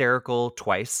down hysterical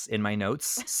twice in my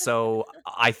notes, so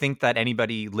I think that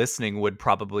anybody listening would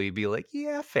probably be like,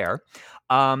 "Yeah, fair."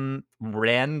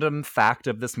 Random fact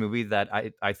of this movie that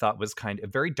I thought was kind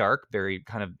of very dark, very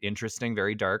kind of interesting,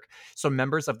 very dark. So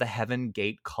members of the Heaven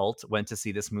Gate cult went to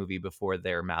see this movie before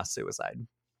their mass suicide.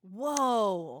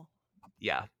 Whoa.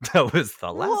 Yeah, that was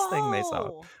the last thing they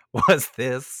saw Whoa. was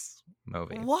this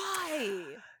movie.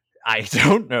 Why? I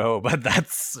don't know, but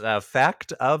that's a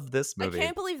fact of this I movie.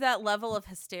 can't believe that level of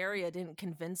hysteria didn't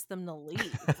convince them to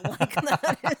leave. Like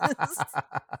that is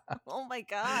oh my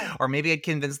god. Or maybe I'd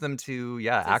convince them to,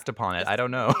 yeah, To act upon to it. I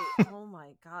don't know. stay. Oh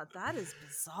my god, that is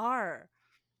bizarre.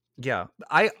 Yeah.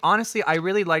 I honestly, I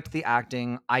really liked the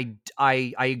acting. I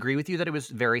agree with you that it was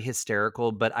very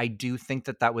hysterical, but I do think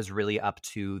that that was really up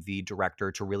to the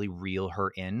director to really reel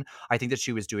her in. I think that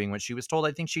she was doing what she was told.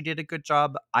 I think she did a good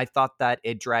job. I thought that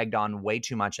it dragged on way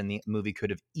too much and the movie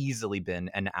could have easily been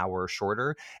an hour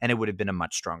shorter and it would have been a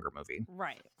much stronger movie.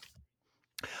 Right.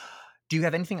 Do you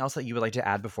have anything else that you would like to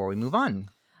add before we move on?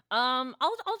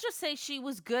 I'll just say she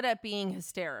was good at being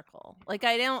hysterical. Like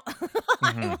I don't I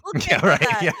Mhm. will Yeah, give her right.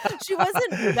 that. Yeah. She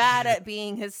wasn't bad at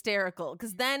being hysterical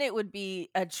because then it would be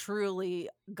a truly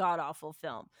god awful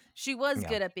film. She was Yeah.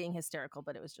 good at being hysterical,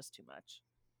 but it was just too much.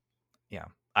 Yeah.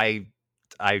 I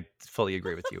fully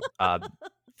agree with you.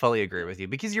 Fully agree with you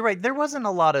because you're right. There wasn't a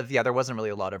lot of there wasn't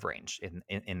really a lot of range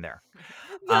in there.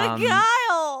 But Um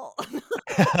Kyle.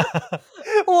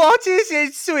 What is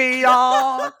it,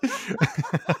 sweetheart?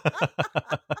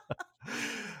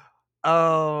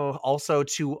 Oh, also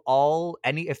to all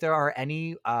any if there are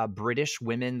any British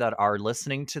women that are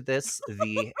listening to this,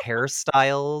 the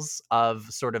hairstyles of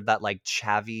sort of that like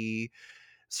chavvy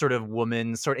sort of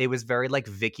woman it was very like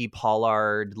Vicky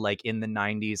Pollard like in the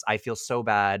 90s. I feel so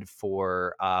bad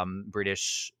for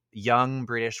young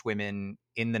British women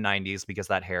in the 90s because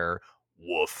that hair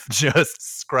woof just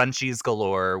scrunchies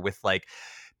galore with like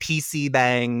PC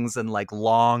bangs and like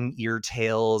long ear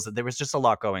tails. There was just a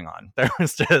lot going on. There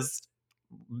was just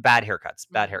bad haircuts,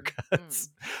 bad Mm, haircuts. mm.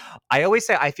 I always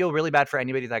say I feel really bad for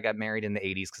anybody that got married in the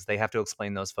 80s because they have to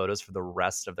explain those photos for the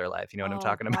rest of their life. You know what I'm Oh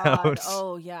talking god. about?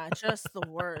 Oh yeah, just the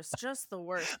worst. Just the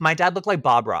worst. My dad looked like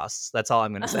Bob Ross. That's all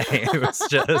I'm gonna say. It was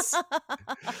just,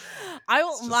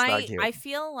 it's just not cute. I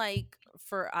feel like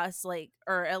for us like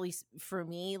or at least for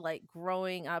me like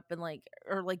growing up and like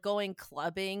or like going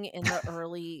clubbing in the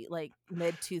early like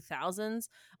mid 2000s,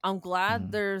 I'm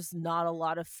glad Mhm. there's not a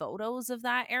lot of photos of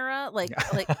that era. Like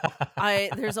Yeah.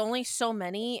 I there's only so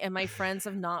many and my friends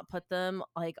have not put them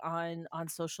like on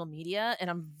social media and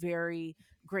I'm very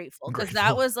grateful because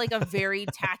that was like a very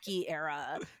tacky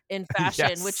era in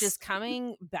fashion, which is Yes.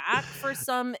 coming back for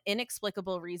some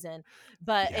inexplicable reason.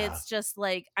 But Yeah. it's just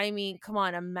like, I mean, come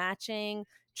on, a matching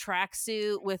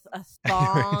tracksuit with a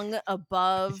thong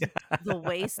above the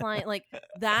waistline, like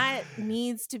that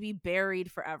needs to be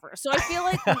buried forever. So I feel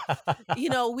like, you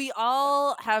know, we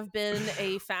all have been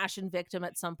a fashion victim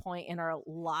at some point in our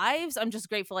lives. I'm just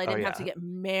grateful I Oh didn't have to yeah. get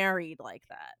married like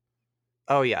that.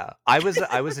 Oh yeah. I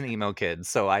was an emo kid,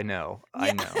 so I know. I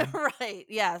Yeah, know. right.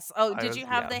 Yes. Oh, I did was you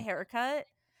have yeah. the haircut?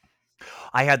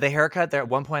 I had the haircut there. At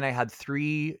one point I had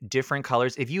 3 different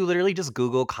colors. If you literally just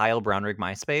Google Kyle Brownrigg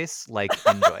MySpace, like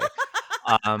enjoy.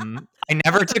 I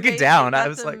never That's took it amazing. down.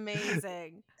 That's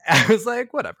amazing. I was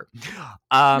like, whatever. No,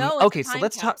 it's a Okay, so time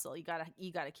let's talk. capsule. You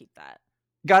gotta keep that.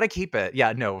 Gotta keep it.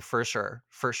 Yeah, no, for sure.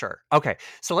 For sure. Okay,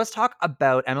 so let's talk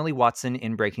about Emily Watson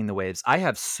in Breaking the Waves. I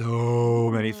have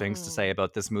so many things to say Mm.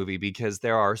 about this movie because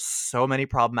there are so many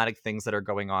problematic things that are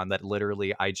going on that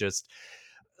literally I just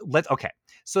let's okay.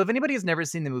 So if anybody has never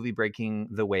seen the movie Breaking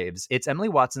the Waves, it's Emily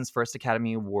Watson's first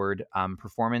Academy Award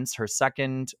performance, her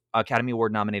second Academy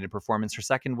Award nominated performance. Her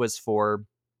second was for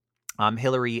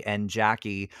Hillary and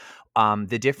Jackie.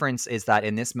 The difference is that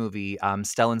in this movie,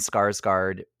 Stellan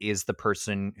Skarsgård is the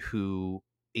person who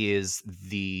is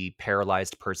the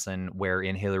paralyzed person, where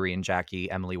in Hillary and Jackie,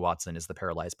 Emily Watson is the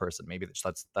paralyzed person. Maybe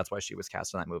that's why she was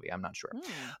cast in that movie. I'm not sure. Mm.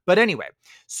 But anyway,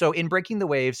 so in Breaking the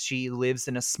Waves, she lives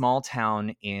in a small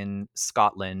town in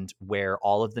Scotland where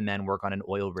all of the men work on an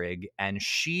oil rig, and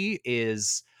she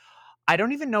is I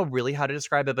don't even know really how to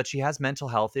describe it, but she has mental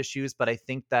health issues. But I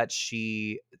think that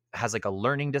she has like a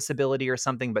learning disability or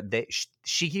something. But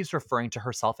she keeps referring to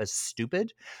herself as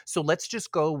stupid. So let's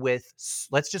just go with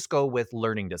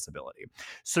learning disability.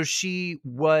 So she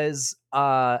was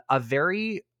a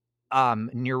very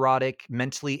neurotic,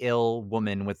 mentally ill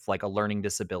woman with like a learning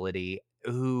disability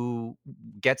who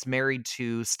gets married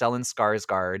to Stellan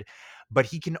Skarsgård, but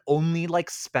he can only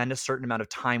like spend a certain amount of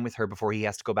time with her before he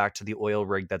has to go back to the oil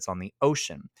rig that's on the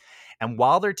ocean. And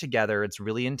while they're together, it's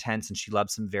really intense and she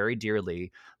loves him very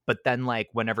dearly. But then like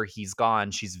whenever he's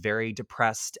gone, she's very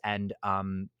depressed and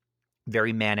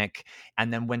very manic.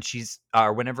 And then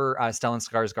whenever Stellan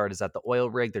Skarsgård is at the oil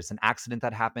rig, there's an accident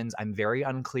that happens. I'm very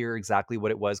unclear exactly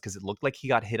what it was because it looked like he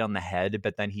got hit on the head,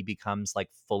 but then he becomes like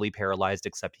fully paralyzed,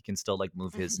 except he can still like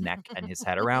move his neck and his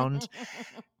head around.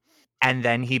 And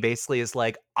then he basically is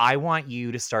like, I want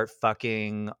you to start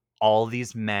fucking all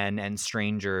these men and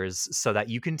strangers so that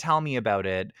you can tell me about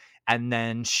it. And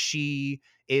then she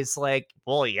is like,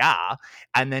 well, yeah.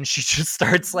 And then she just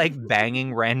starts like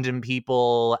banging random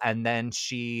people. And then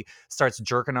she starts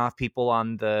jerking off people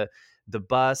on the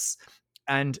bus.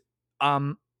 And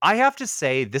I have to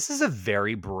say, this is a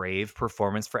very brave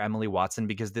performance for Emily Watson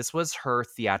because this was her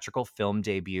theatrical film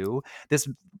debut. This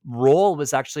role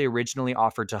was actually originally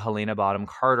offered to Helena Bonham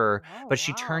Carter, Oh, but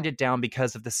she turned wow. it down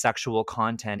because of the sexual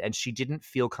content, and she didn't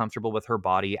feel comfortable with her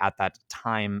body at that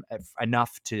time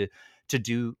enough to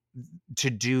do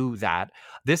that.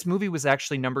 This movie was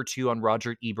actually number 2 on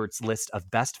Roger Ebert's list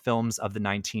of best films of the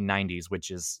 1990s,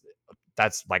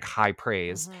 that's like high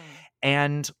praise. Mhm.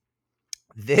 And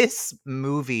this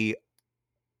movie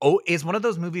is one of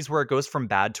those movies where it goes from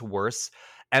bad to worse.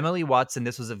 Emily Watson,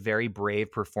 this was a very brave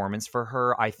performance for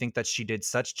her. I think that she did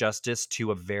such justice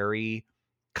to a very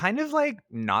kind of like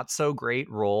not so great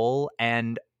role.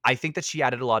 And I think that she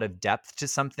added a lot of depth to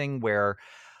something where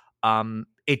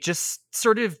it just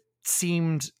sort of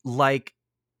seemed like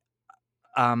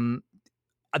um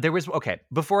there was okay,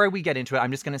 before we get into it,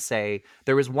 I'm just going to say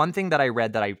there was one thing that I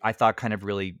read that I thought kind of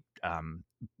really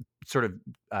sort of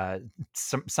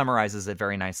summarizes it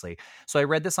very nicely. So I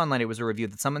read this online. It was a review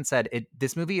that someone said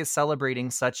this movie is celebrating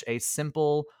such a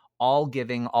simple, all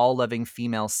giving, all loving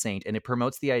female saint, and it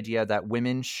promotes the idea that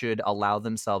women should allow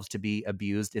themselves to be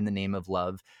abused in the name of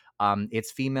love.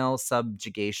 It's female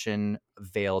subjugation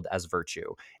veiled as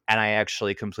virtue, and I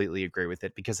actually completely agree with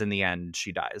it because in the end,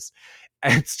 she dies.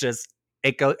 It's just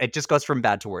it just goes from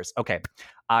bad to worse. Okay,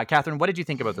 Cathryn, what did you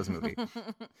think about this movie?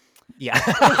 Yeah.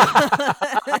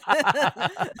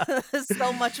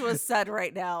 So much was said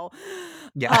right now.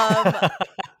 Yeah.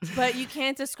 But you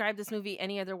can't describe this movie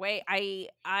any other way.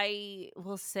 I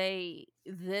will say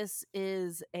this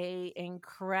is a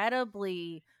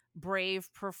incredibly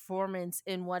brave performance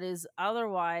in what is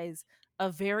otherwise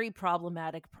a very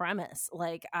problematic premise.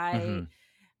 Like Mhm.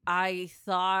 I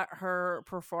thought her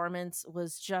performance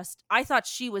was I thought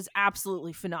she was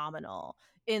absolutely phenomenal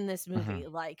in this movie.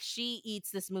 Like, she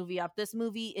eats this movie up. This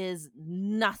movie is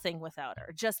nothing without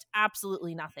her. Just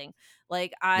absolutely nothing.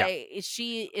 Like,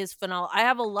 she is phenomenal. I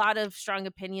have a lot of strong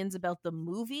opinions about the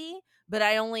movie, but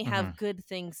I only have good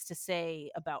things to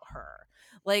say about her.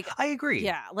 Like, I agree.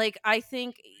 yeah, like, I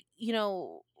think,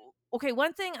 okay,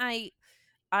 one thing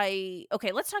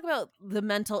okay, let's talk about the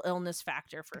mental illness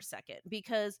factor for a second,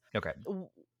 because Okay.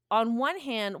 on one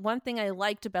hand, one thing I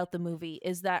liked about the movie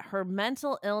is that her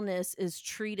mental illness is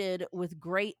treated with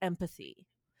great empathy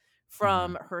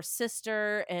from her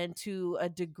sister, and to a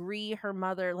degree her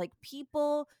mother. Like,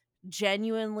 people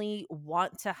genuinely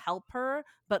want to help her,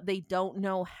 but they don't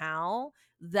know how.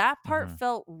 That part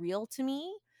felt real to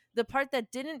me. The part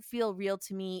that didn't feel real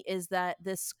to me is that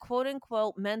this quote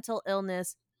unquote mental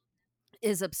illness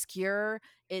is obscure,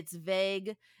 it's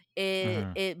vague,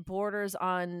 it borders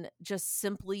on just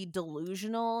simply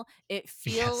delusional. It Yes.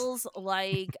 feels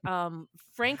like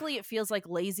frankly, it feels like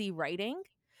lazy writing.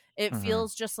 It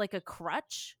feels just like a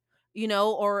crutch,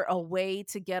 or a way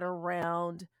to get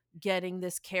around getting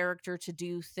this character to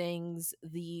do things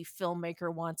the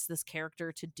filmmaker wants this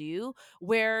character to do,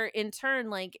 where in turn,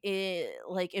 like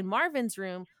in Marvin's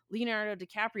Room, Leonardo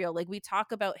DiCaprio, like, we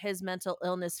talk about his mental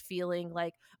illness feeling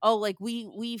like, oh, like,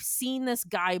 we've seen this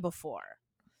guy before.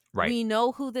 Right. We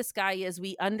know who this guy is.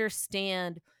 We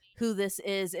understand who this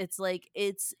is. It's like,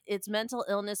 it's mental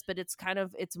illness, but it's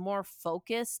more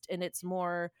focused and it's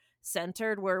more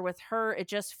centered, where with her it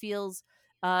just feels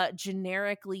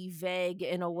generically vague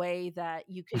in a way that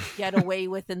you could get away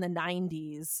with in the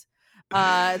 90s,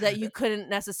 that you couldn't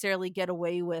necessarily get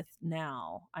away with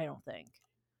now, I don't think.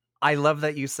 I love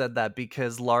that you said that,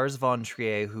 because Lars von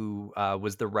Trier, who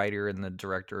was the writer and the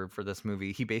director for this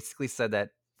movie, he basically said that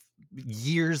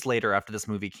years later, after this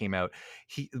movie came out,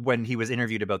 when he was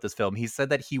interviewed about this film, he said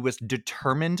that he was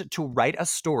determined to write a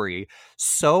story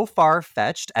so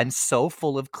far-fetched and so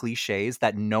full of cliches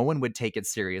that no one would take it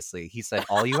seriously. He said,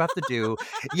 all you have to do,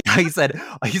 yeah,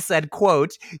 he said,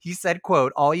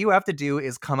 quote, all you have to do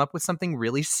is come up with something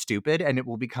really stupid and it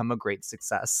will become a great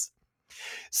success.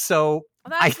 So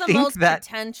That's I the think most that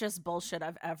pretentious bullshit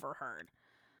I've ever heard.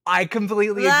 I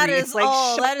completely That agree. is It's like,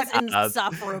 that is shut up.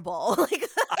 insufferable. Like,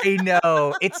 I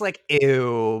know. It's like,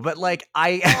 ew. But like,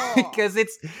 oh. because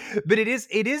but it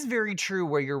is very true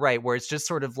where you're right, where it's just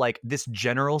sort of like this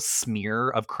general smear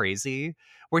of crazy,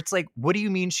 where it's like, what do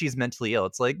you mean she's mentally ill?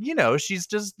 It's like, she's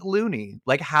just loony.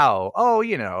 Like, how?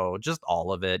 Oh, just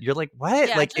all of it. You're like, what?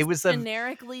 Yeah, Like, it just was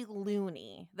generically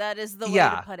loony. That is the way to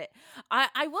yeah. put it.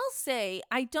 I will say,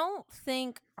 I don't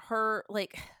think her,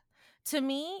 like, to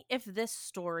me, if this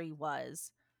story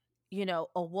was,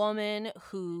 a woman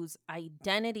whose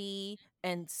identity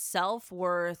and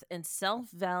self-worth and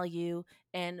self-value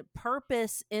and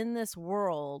purpose in this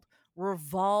world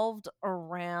revolved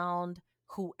around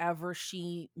whoever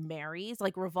she marries,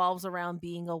 like, revolves around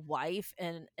being a wife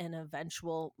and an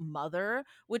eventual mother,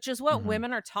 which is what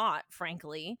women are taught,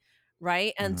 frankly,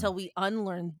 right? Until we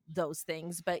unlearn those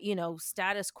things. But,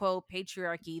 status quo,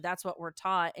 patriarchy, that's what we're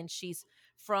taught. And she's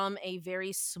from a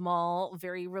very small,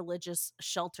 very religious,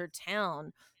 sheltered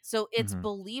town. So it's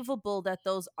believable that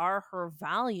those are her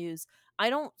values.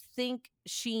 I don't think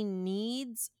she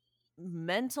needs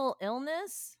mental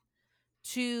illness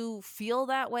to feel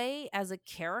that way as a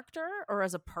character or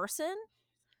as a person.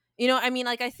 I mean,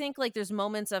 like, I think, like, there's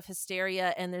moments of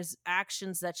hysteria and there's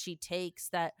actions that she takes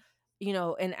that,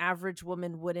 an average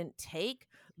woman wouldn't take.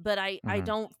 But I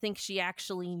don't think she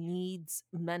actually needs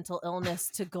mental illness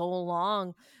to go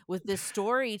along with this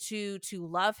story, to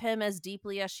love him as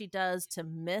deeply as she does, to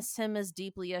miss him as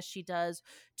deeply as she does,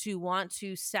 to want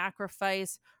to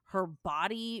sacrifice her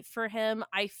body for him.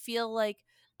 I feel like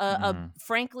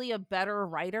frankly, a better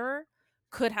writer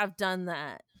could have done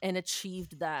that and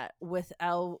achieved that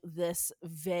without this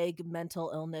vague mental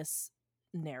illness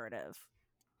narrative.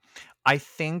 I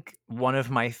think one of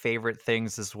my favorite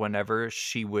things is whenever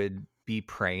she would be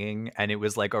praying and it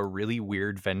was like a really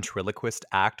weird ventriloquist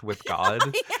act with God.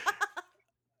 Yeah.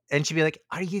 And she'd be like,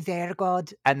 "Are you there, God?"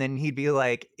 And then he'd be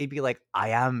like, "I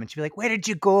am." And she'd be like, "Where did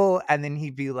you go?" And then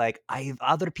he'd be like, "I have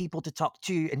other people to talk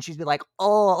to." And she'd be like,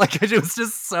 "Oh," like, it was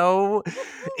just so,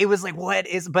 it was like, what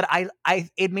is, but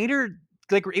it made her,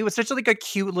 like, it was such a, like, a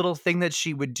cute little thing that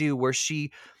she would do, where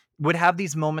she would have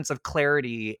these moments of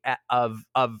clarity of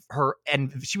her,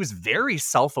 and she was very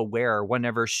self-aware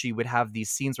whenever she would have these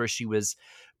scenes where she was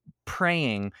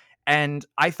praying. And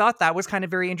I thought that was kind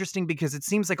of very interesting, because it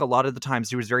seems like a lot of the times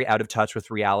she was very out of touch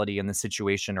with reality in the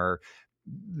situation, or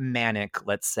manic,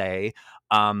 let's say.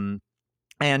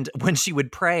 And when she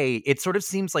would pray, it sort of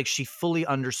seems like she fully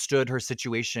understood her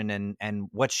situation and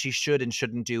what she should and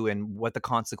shouldn't do and what the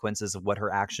consequences of what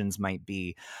her actions might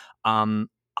be. Um,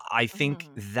 I think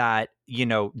that,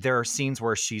 there are scenes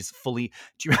where she's fully.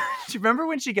 Do you, do you remember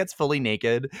when she gets fully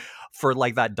naked for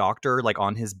like that doctor, like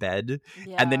on his bed,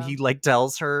 and then Yeah. he like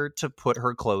tells her to put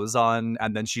her clothes on,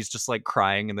 and then she's just like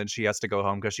crying, and then she has to go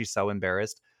home because she's so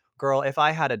embarrassed. Girl, if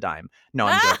I had a dime. No,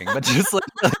 I'm joking. But just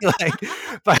like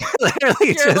but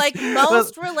literally You're just like,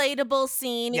 most relatable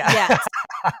scene, yeah.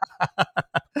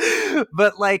 yes.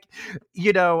 But like,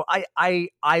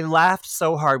 I laughed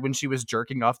so hard when she was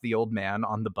jerking off the old man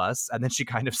on the bus, and then she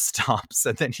kind of stops,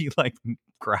 and then he like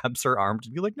grabs her arm to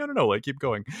be like, no, like keep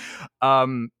going.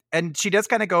 And she does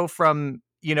kind of go from,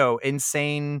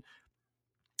 insane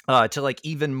to like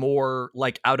even more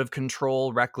like out of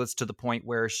control, reckless, to the point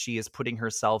where she is putting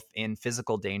herself in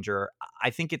physical danger. I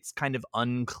think it's kind of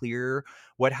unclear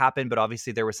what happened, but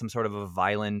obviously there was some sort of a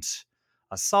violent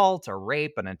assault, a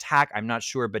rape, an attack. I'm not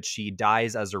sure, but she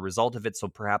dies as a result of it. So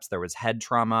perhaps there was head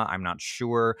trauma. I'm not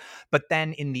sure. But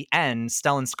then in the end,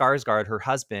 Stellan Skarsgård, her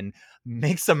husband,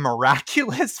 makes a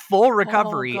miraculous full Oh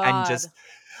recovery and God. just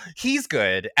he's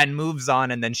good and moves on,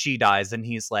 and then she dies and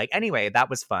he's like, anyway, that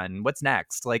was fun, what's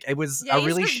next? Like, it was Yeah, a he's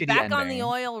really just shitty back on the ending.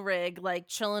 oil rig, like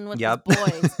chilling with his Yep.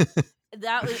 boys.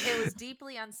 It was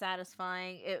deeply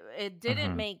unsatisfying. It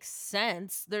didn't Mhm. make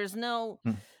sense. There's no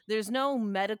Mm.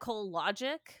 medical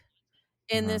logic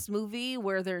in Mhm. this movie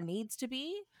where there needs to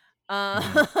be.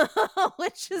 Mhm.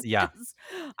 Which is Yeah. just,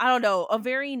 I don't know, a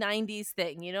very 90s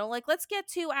thing, like, let's get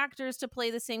two actors to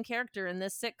play the same character in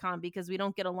this sitcom because we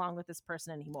don't get along with this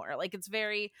person anymore. Like, it's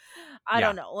very, I Yeah.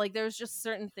 don't know, like, there's just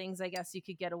certain things I guess you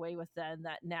could get away with then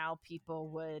that now people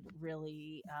would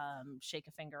really shake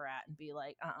a finger at and be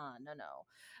like, no.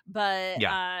 But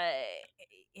Yeah.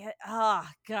 oh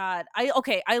God,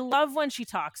 I love when she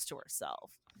talks to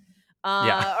herself.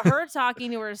 Yeah. Her talking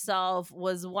to herself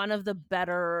was one of the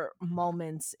better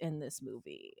moments in this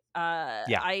movie.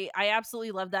 Yeah. I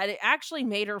absolutely love that. It actually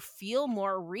made her feel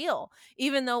more real,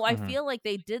 even though I Mhm. feel like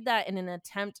they did that in an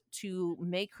attempt to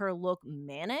make her look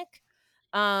manic.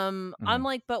 I'm Mhm.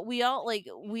 like, but we all,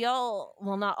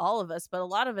 well, not all of us, but a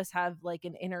lot of us have like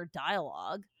an inner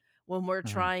dialogue when we're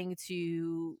Mhm. trying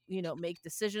to, make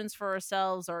decisions for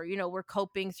ourselves, or, we're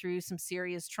coping through some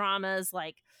serious traumas.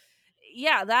 Like,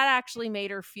 yeah, that actually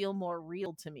made her feel more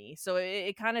real to me. So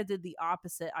it kind of did the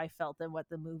opposite, I felt, than what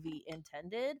the movie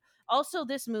intended. Also,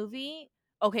 this movie,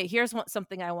 okay, here's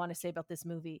something I want to say about this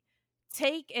movie.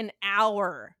 Take an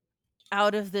hour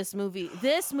out of this movie.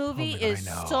 This Oh movie my God, I is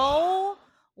know. so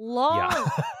Yeah.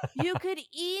 long. You could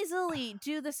easily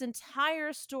do this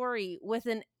entire story with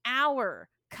an hour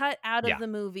cut out of Yeah. the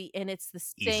movie, and it's the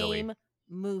Easily. same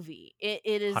movie. It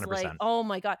is like, 100%. oh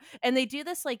my God. And they do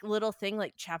this like little thing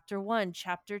like chapter 1,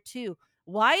 chapter 2.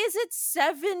 Why is it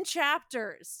 7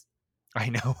 chapters? I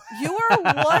know. You are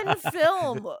one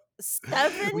film.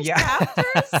 7 Yeah.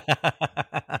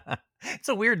 chapters? It's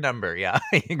a weird number. Yeah,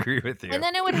 I agree with And you.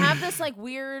 then it would have this like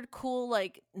weird, cool,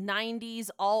 like 90s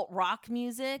alt rock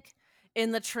music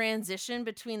in the transition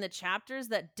between the chapters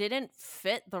that didn't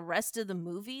fit the rest of the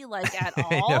movie, like, at I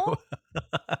know. all.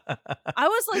 I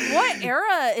was like, what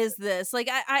era is this? Like,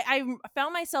 I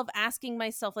found myself asking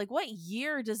myself, like, what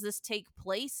year does this take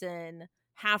place in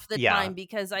half the Yeah. time?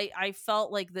 Because I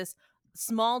felt like this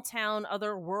small town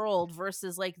other world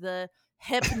versus like the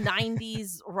hip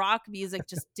 90s rock music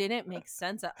just didn't make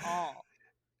sense at all.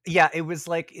 Yeah, it was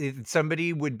like if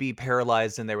somebody would be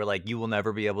paralyzed and they were like, "You will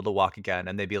never be able to walk again,"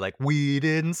 and they'd be like, "We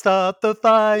didn't start the Yeah.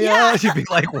 fire." You'd be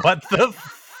like, "What the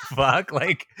fuck?"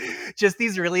 Like, just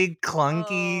these really clunky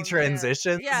Oh man.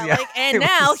 transitions. Yeah, Yeah, like, and it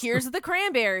now was. here's the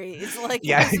cranberries. Like, it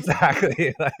Yeah, was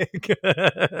exactly. Like,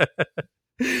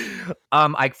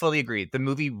 I fully agree. The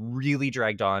movie really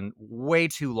dragged on way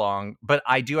too long, but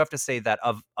I do have to say that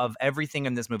of everything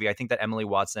in this movie, I think that Emily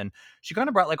Watson, she kind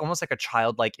of brought like almost like a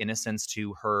childlike innocence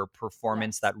to her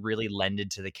performance yes. that really lended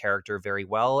to the character very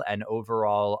well. And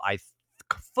overall,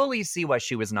 fully see why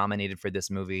she was nominated for this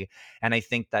movie, and I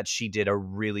think that she did a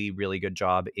really, really good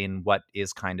job in what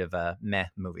is kind of a meh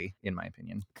movie, in my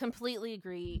opinion. Completely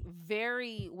agree.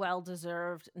 Very well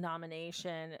deserved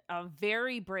nomination. A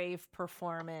very brave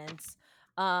performance.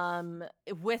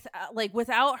 With like,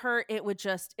 without her, it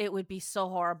would be so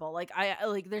horrible. Like,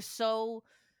 like, there's so,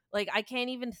 like, I can't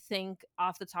even think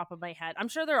off the top of my head. I'm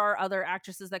sure there are other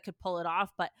actresses that could pull it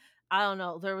off, but I don't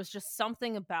know. There was just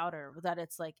something about her that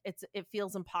it's like, it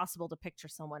feels impossible to picture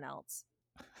someone else.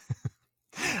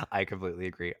 I completely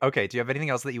agree. Okay, do you have anything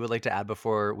else that you would like to add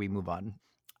before we move on?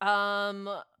 Um,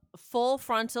 Full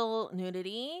frontal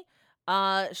nudity.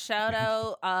 Shout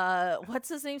out, what's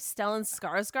his name? Stellan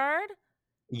Skarsgård?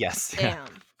 Yes. Yeah.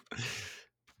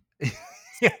 Damn.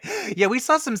 Yeah. Yeah, we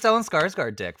saw some Stellan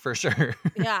Skarsgård dick for sure.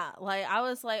 Yeah, like, I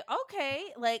was like, "Okay."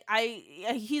 Like,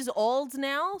 he's old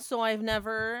now, so I've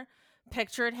never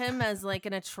pictured him as, like,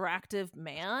 an attractive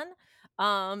man.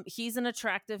 He's an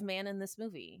attractive man in this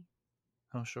movie.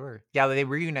 Oh, sure. Yeah, they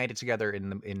reunited together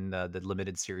in the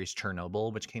limited series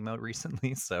Chernobyl, which came out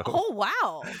recently. So Oh,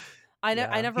 wow. I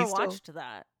yeah, never watched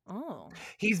that. Oh.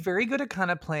 he's very good at kind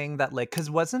of playing that, like,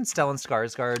 because wasn't Stellan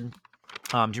Skarsgård?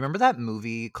 Do you remember that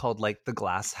movie called like The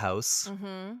Glass House?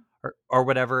 Mhm. Or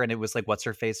whatever, and it was like what's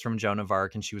her face from Joan of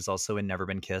Arc, and she was also in Never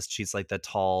Been Kissed. She's like the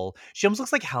tall. She almost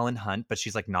looks like Helen Hunt, but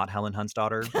she's like not Helen Hunt's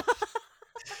daughter.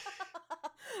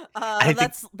 And I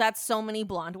think That's so many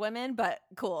blonde women, but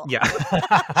cool. yeah.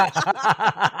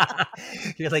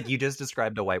 You're like, you just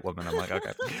described a white woman. I'm like,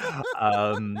 okay.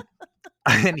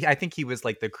 And I think he was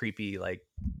like the creepy like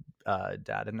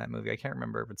dad in that movie. I can't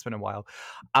remember. It's been a while.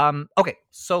 Okay,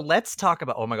 so let's talk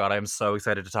about. Oh my god, I'm so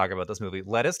excited to talk about this movie.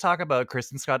 Let us talk about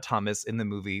Kristin Scott Thomas in the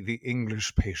movie The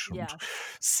English Patient. Yes.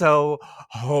 So,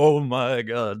 oh my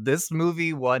god, this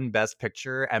movie won Best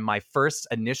Picture, and my first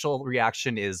initial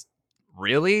reaction is,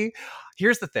 really?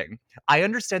 Here's the thing. I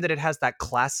understand that it has that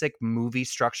classic movie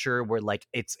structure where like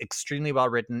it's extremely well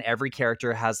written. Every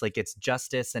character has like its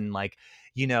justice and like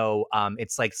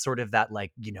it's like sort of that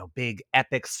like big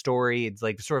epic story. It's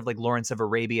like sort of like Lawrence of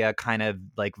Arabia kind of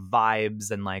like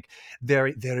vibes, and like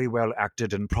very very well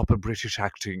acted and proper British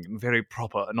acting and very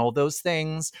proper and all those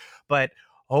things. But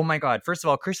oh my god, first of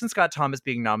all, Kristin Scott Thomas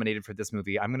being nominated for this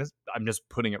movie, I'm just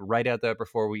putting it right out there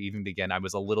before we even begin. I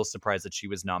was a little surprised that she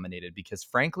was nominated because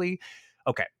frankly,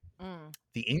 okay, Mm.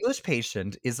 The English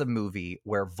Patient is a movie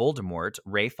where Voldemort,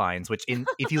 Ray Fiennes, which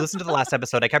if you listen to the last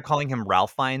episode, I kept calling him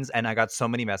Ralph Fiennes, and I got so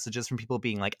many messages from people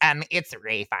being like, it's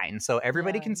Ray Fiennes. So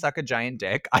everybody Yeah. can suck a giant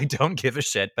dick. I don't give a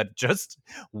shit, but just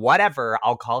whatever.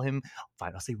 I'll call him,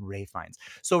 fine, I'll say Ray Fiennes.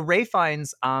 So Ray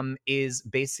Fiennes is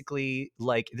basically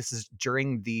like, this is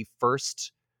during the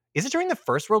first, is it during the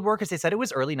First World War? Because they said it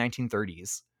was early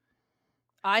 1930s.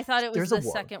 I thought it was There's a the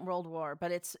war. Second World War,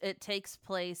 but it takes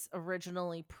place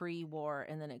originally pre-war,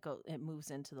 and then it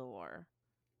moves into the war.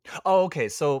 Oh, okay.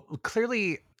 So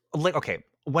clearly, like, okay,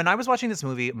 when I was watching this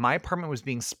movie, my apartment was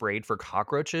being sprayed for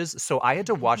cockroaches. So I had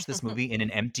to watch this movie in an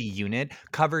empty unit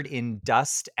covered in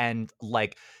dust and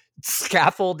like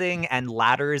scaffolding and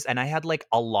ladders. And I had like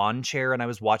a lawn chair, and I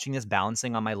was watching this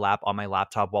balancing on my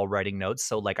laptop while writing notes.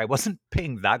 So like I wasn't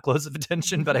paying that close of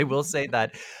attention, but I will say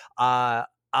that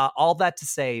all that to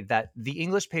say that The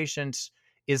English Patient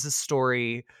is a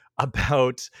story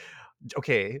about,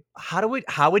 okay, how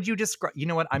would you describe, you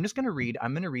know what, I'm going to read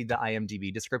the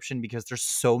IMDb description because there's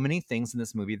so many things in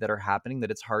this movie that are happening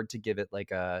that it's hard to give it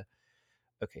like a,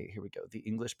 okay, here we go. The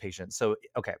English Patient. So,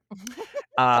 okay.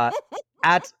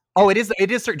 It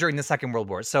is during the Second World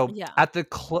War. So Yeah. at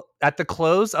the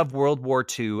close of World War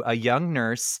II, a young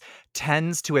nurse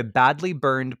tends to a badly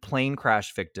burned plane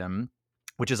crash victim,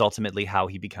 which is ultimately how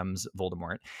he becomes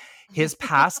Voldemort. His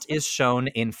past is shown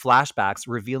in flashbacks,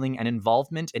 revealing an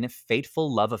involvement in a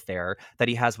fateful love affair that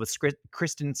he has with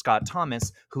Kristin Scott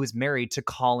Thomas, who is married to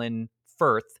Colin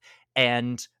Firth.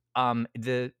 And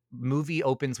the movie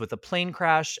opens with a plane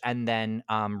crash, and then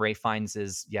Ray Fiennes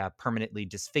is permanently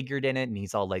disfigured in it, and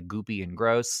he's all like goopy and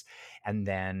gross. And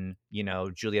then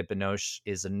Juliette Binoche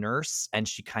is a nurse, and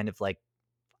she kind of like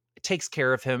takes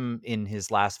care of him in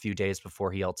his last few days before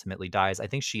he ultimately dies. I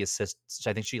think she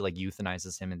like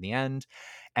euthanizes him in the end.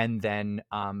 And then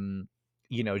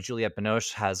Juliette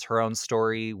Binoche has her own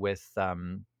story with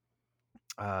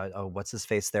what's his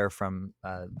face there from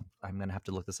I'm gonna have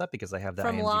to look this up because I have the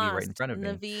From IMDb right in Lost, front of me.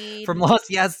 Naveed. From Lost,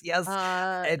 yes.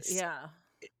 Yeah.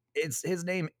 It's his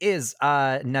name is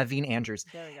Naveen Andrews.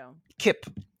 There we go. Kip.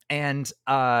 And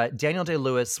Daniel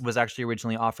Day-Lewis was actually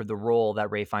originally offered the role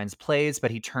that Ray Fiennes plays, but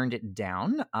he turned it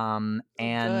down.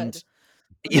 And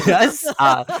Good. yes,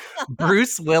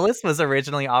 Bruce Willis was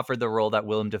originally offered the role that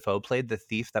Willem Dafoe played, the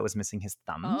thief that was missing his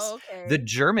thumbs. Oh, okay. The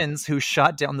Germans who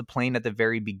shot down the plane at the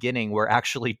very beginning were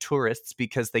actually tourists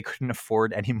because they couldn't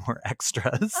afford any more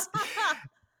extras.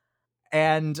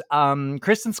 And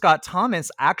Kristin Scott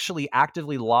Thomas actually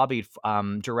actively lobbied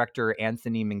director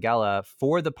Anthony Minghella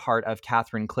for the part of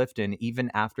Catherine Clifton, even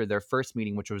after their first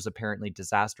meeting, which was apparently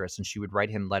disastrous. And she would write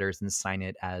him letters and sign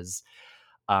it as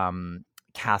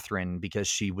Catherine because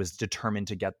she was determined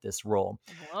to get this role.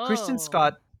 Whoa. Kristin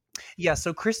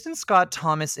Scott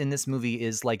Thomas in this movie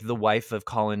is like the wife of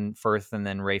Colin Firth, and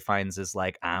then Ray Fiennes is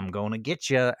like, I'm gonna get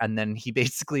you. And then he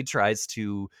basically tries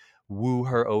to woo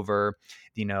her over.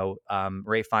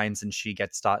 Ray Fiennes and she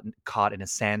get caught in a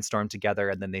sandstorm together,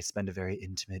 and then they spend a very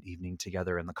intimate evening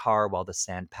together in the car while the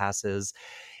sand passes.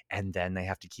 And then they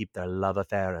have to keep their love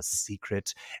affair a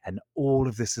secret. And all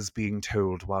of this is being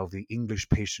told while the English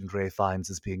patient Ray Fiennes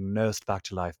is being nursed back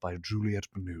to life by Juliette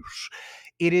Binoche.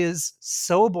 It is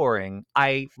so boring.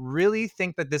 I really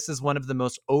think that this is one of the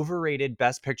most overrated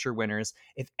Best Picture winners.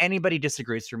 If anybody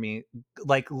disagrees with me,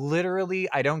 like literally,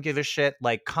 I don't give a shit.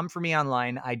 Like, come for me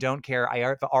online. I don't care. I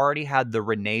have already had the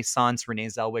Renee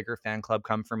Zellweger fan club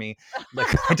come for me.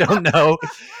 Like, I don't know.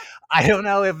 I don't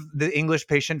know if the English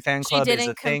patient fan She club is a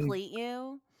didn't thing. complete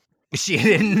you? She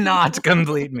did not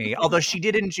complete me, although she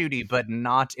did in Judy, but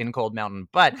not in Cold Mountain.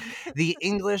 But the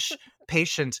English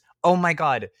patient, oh my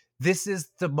God, this is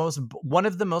one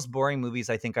of the most boring movies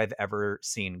I think I've ever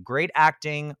seen. Great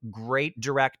acting, great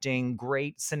directing,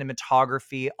 great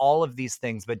cinematography, all of these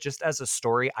things. But just as a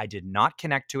story, I did not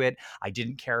connect to it. I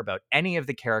didn't care about any of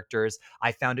the characters.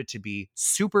 I found it to be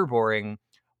super boring.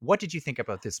 What did you think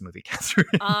about this movie,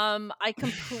 Cathryn? I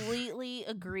completely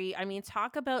agree. I mean,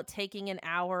 talk about taking an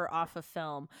hour off a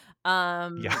film.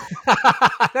 Yeah.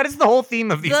 That is the whole theme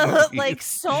of these movies. Like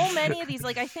so many of these,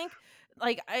 like I think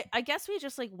like I guess we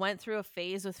just like went through a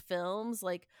phase with films.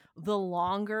 Like the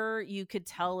longer you could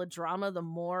tell a drama, the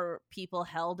more people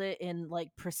held it in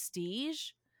like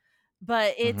prestige.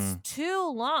 But it's Mhm.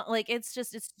 too long. Like it's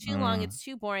too long, Mm. it's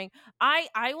too boring.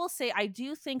 I will say I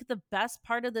do think the best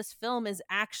part of this film is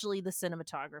actually the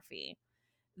cinematography.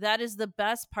 That is the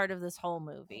best part of this whole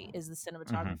movie is the Mhm.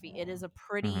 cinematography. It is a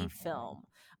pretty Mhm. film.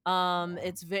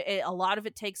 A lot of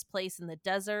it takes place in the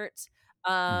desert.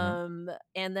 Mhm.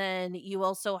 And then you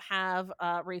also have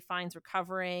Ray Fiennes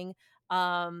recovering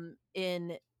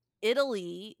in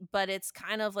Italy, but it's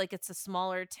kind of like it's a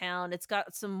smaller town. It's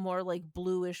got some more like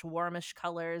bluish, warmish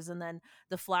colors, and then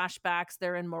the flashbacks,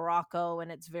 they're in Morocco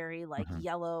and it's very like Mhm.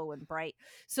 yellow and bright.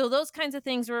 So those kinds of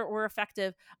things were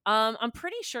effective. I'm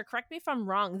pretty sure, correct me if I'm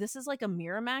wrong, this is like a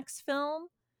Miramax film.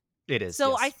 It is,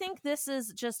 So I yes. think this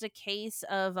is just a case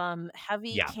of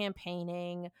heavy Yeah.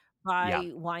 campaigning Yeah.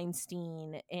 by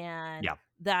Weinstein, and Yeah.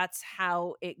 that's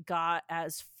how it got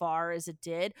as far as it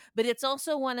did. But it's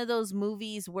also one of those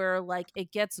movies where like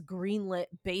it gets greenlit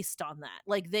based on that.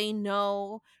 Like they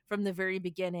know from the very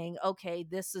beginning, okay,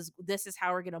 this is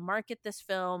how we're going to market this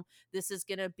film. This is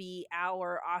going to be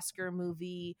our Oscar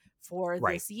movie for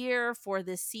Right. this year, for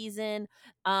this season.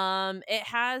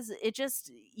 It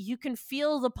just, you can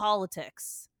feel the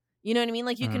politics, you know what I mean,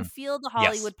 like you can Mhm. feel the Yes.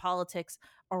 Hollywood politics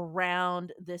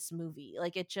around this movie.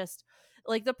 Like it just,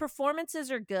 like the performances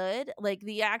are good, like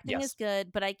the acting is Yes.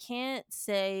 good, but I can't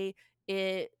say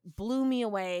it blew me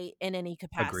away in any Agreed.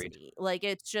 capacity. Like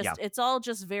Yeah. it's all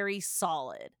just very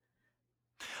solid.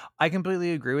 I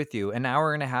completely agree with you. An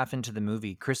hour and a half into the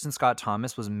movie, Kristin Scott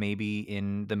Thomas was maybe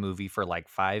in the movie for like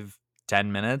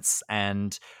 5-10 minutes.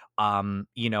 And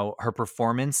her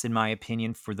performance, in my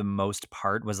opinion, for the most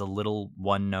part, was a little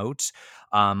one note.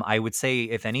 I would say,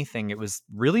 if anything, it was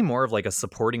really more of like a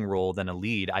supporting role than a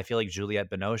lead. I feel like Juliette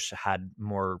Binoche had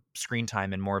more screen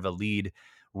time and more of a lead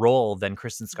role than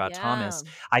Kristin Scott Yeah. Thomas.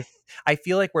 I I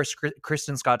feel like where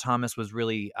Kristin Scott Thomas was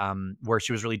really, where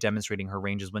she was really demonstrating her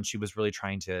ranges when she was really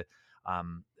trying to,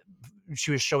 um,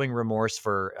 she was showing remorse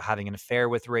for having an affair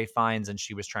with Ray Fiennes, and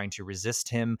she was trying to resist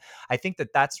him. I think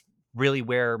that that's really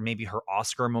where maybe her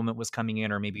Oscar moment was coming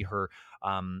in, or maybe her,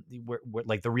 where,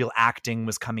 like the real acting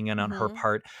was coming in on her Hmm.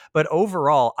 part. But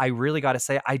overall, I really got to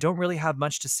say, I don't really have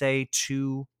much to say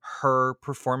to her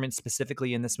performance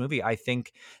specifically in this movie. I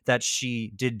think that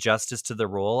she did justice to the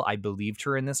role. I believed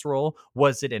her in this role.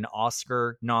 Was it an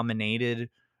Oscar nominated?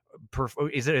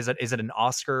 Is it an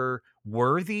Oscar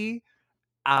worthy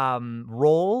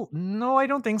role? No, I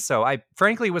don't think so. I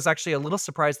frankly was actually a little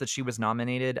surprised that she was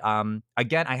nominated.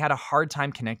 Again, I had a hard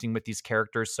time connecting with these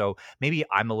characters, so maybe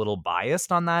I'm a little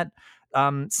biased on that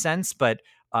sense. But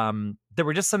there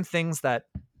were just some things that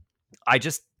I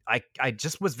just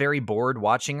was very bored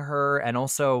watching her. And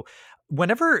also,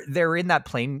 whenever they're in that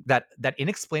plane, that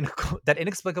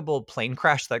inexplicable plane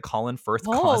crash that Colin Firth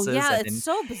Oh causes, yeah, and it's then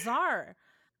so bizarre.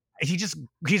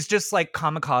 he's just like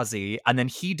kamikaze, and then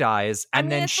he dies, I and mean,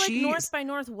 then it's like North she's by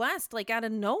Northwest, like out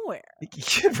of nowhere.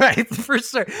 right, for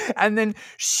sure. And then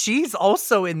she's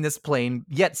also in this plane,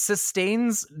 yet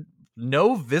sustains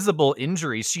no visible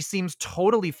injuries. She seems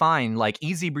totally fine, like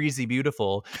easy breezy,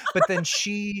 beautiful. But then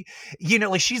she,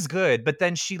 like she's good, but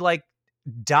then she like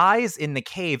dies in the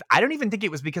cave. I don't even think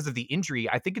it was because of the injury.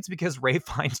 I think it's because Ray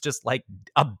Fiennes just like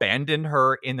abandoned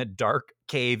her in a dark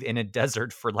cave in a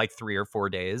desert for like 3 or 4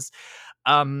 days.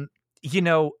 Um,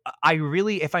 I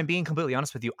really, if I'm being completely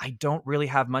honest with you, I don't really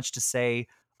have much to say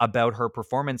about her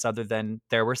performance other than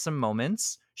there were some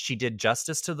moments. She did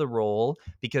justice to the role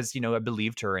because, I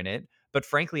believed her in it. But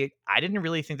frankly, I didn't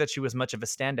really think that she was much of a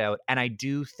standout. And I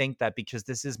do think that because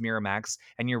this is Miramax,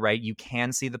 and you're right, you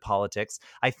can see the politics.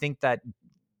 I think that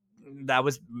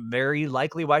was very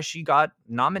likely why she got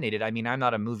nominated. I mean, I'm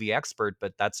not a movie expert,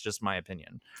 but that's just my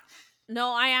opinion. No,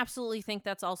 I absolutely think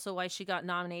that's also why she got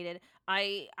nominated.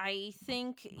 I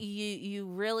think you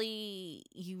really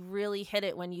hit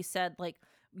it when you said like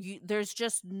there's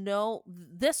just no,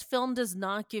 this film does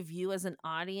not give you as an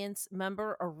audience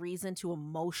member a reason to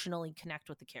emotionally connect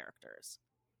with the characters.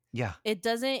 Yeah. It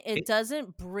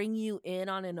doesn't bring you in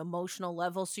on an emotional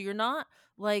level, so you're not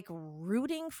like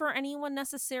rooting for anyone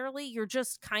necessarily. You're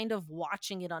just kind of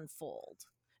watching it unfold.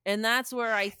 And that's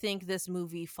where I think this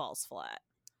movie falls flat.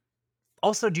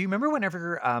 Also, do you remember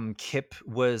whenever Kip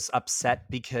was upset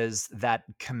because that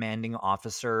commanding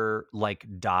officer like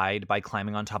died by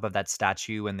climbing on top of that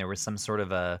statue, and there was some sort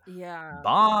of a Yeah.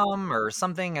 bomb or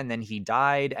something, and then he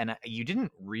died, and you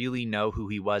didn't really know who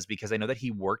he was, because I know that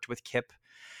he worked with Kip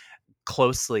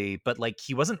closely, but like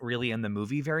he wasn't really in the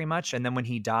movie very much. And then when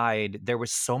he died, there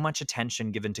was so much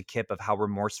attention given to Kip of how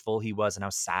remorseful he was and how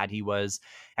sad he was.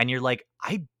 And you're like,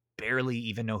 I barely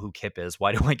even know who Kip is.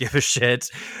 Why do I give a shit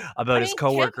I about his mean, Kip,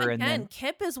 coworker? And again, then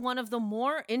Kip is one of the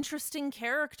more interesting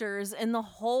characters in the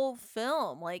whole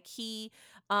film. Like he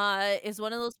is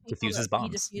one of those people that diffuses he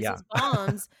bombs. Yeah. diffuses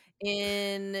bombs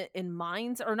in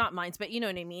mines, or not mines, but you know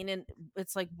what I mean. And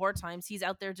it's like war times. He's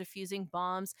out there diffusing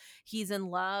bombs. He's in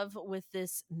love with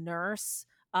this nurse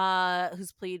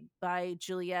who's played by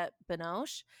Juliette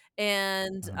Binoche,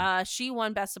 and Mhm. she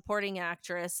won Best Supporting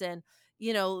Actress. And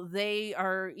they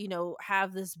are,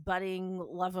 have this budding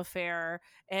love affair.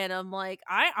 And I'm like,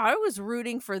 I was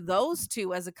rooting for those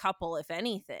two as a couple, if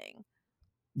anything.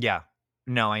 Yeah.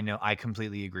 No, I know. I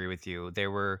completely agree with you. They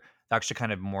were actually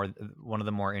kind of one of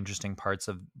the more interesting parts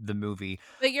of the movie.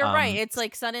 But you're right. Um, It's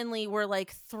like suddenly we're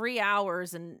like 3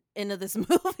 hours into this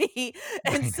movie,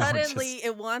 and I know. It's just, suddenly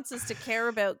it wants us to care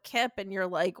about Kip, and you're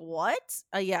like, what?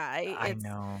 Yeah, I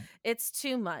know. it's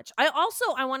too much. I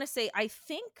want to say I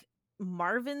think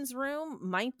Marvin's Room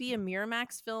might be a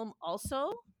Miramax film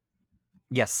also.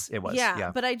 Yes, it was. Yeah,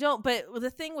 Yeah. but I don't. But the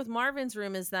thing with Marvin's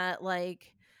Room is that,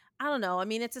 like, I don't know. I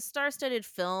mean, it's a star-studded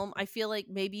film. I feel like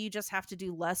maybe you just have to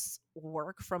do less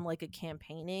work from like a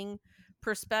campaigning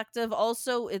perspective.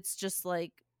 Also, it's just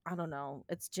like, I don't know.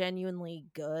 It's genuinely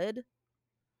good,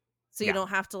 so you Yeah. don't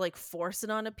have to like force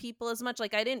it onto people as much.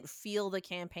 Like, I didn't feel the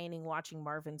campaigning watching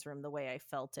Marvin's Room the way I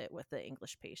felt it with The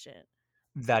English Patient.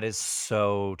 That is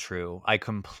so true. I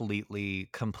completely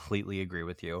agree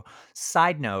with you.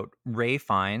 Side note, Ray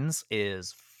Fiennes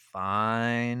is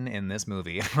fine in this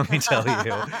movie. Let me tell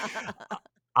you.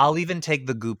 I'll even take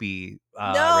the goopy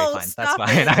Ray No, Fiennes. That's stop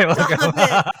fine. it. I will Stop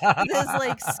it. With his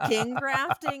like go. skin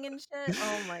grafting and shit.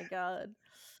 Oh my god.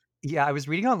 Yeah, I was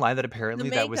reading online that The apparently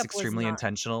that was makeup extremely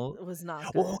intentional. was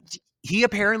not Well, good. he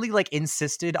apparently like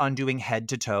insisted on doing head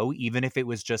to toe, even if it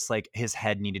was just like his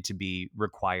head needed to be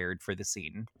required for the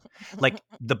scene, like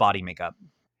the body makeup.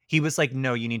 He was like,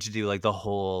 no, you need to do like the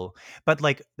whole. But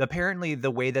like apparently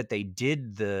the way that they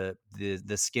did the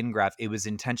skin graft, it was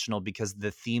intentional because the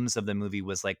themes of the movie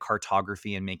was like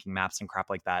cartography and making maps and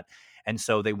crap like that, and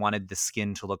so they wanted the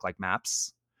skin to look like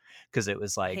maps because it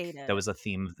was like Hate that it. was a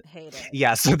theme. Hate it.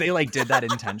 Yeah, so they like did that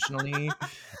intentionally. I mean,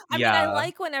 I Yeah.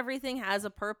 like when everything has a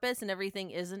purpose and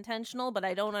everything is intentional, but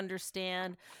I don't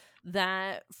understand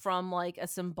that from like a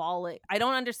symbolic. I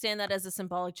don't understand that as a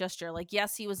symbolic gesture. Like,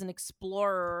 yes, he was an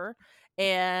explorer,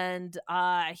 and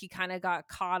he kind of got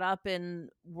caught up in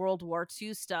World War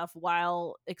II stuff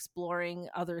while exploring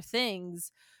other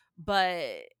things, but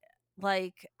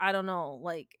like, I don't know,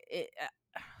 like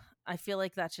I feel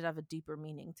like that should have a deeper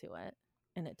meaning to it,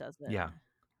 and it doesn't. Yeah.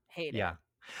 Hate Yeah.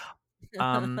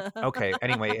 it. Okay.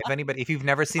 Anyway, if you've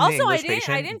never seen The Also, English I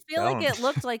Patient, didn't feel like don't. it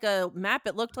looked like a map.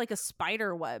 It looked like a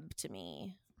spider web to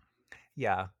me.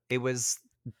 Yeah. It was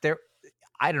there.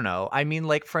 I don't know. I mean,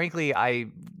 like, frankly, I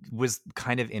was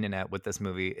kind of in and out with this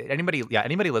movie. Anybody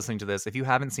listening to this, if you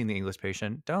haven't seen The English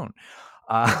Patient, don't.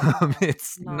 No,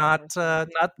 It's not not worth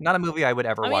it. not a movie I would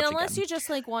ever I mean, watch unless again. you just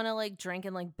like want to like drink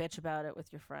and like bitch about it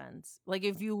with your friends. Like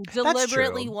if you That's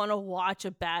deliberately true. want to watch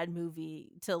a bad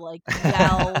movie to like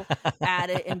yell at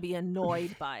it and be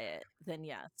annoyed by it, then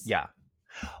yes. Yeah.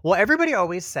 Well, everybody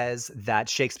always says that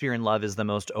Shakespeare in Love is the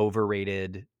most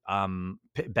overrated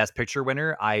Best Picture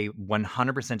winner. I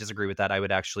 100% disagree with that. I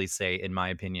would actually say, in my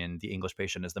opinion, The English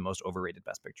Patient is the most overrated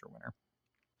Best Picture winner.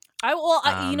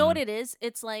 You know what Um, it is?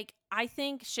 It's like I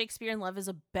think Shakespeare in Love is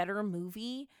a better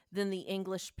movie than The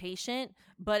English Patient,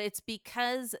 but it's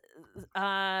because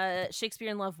Shakespeare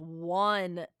in Love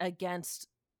won against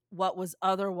what was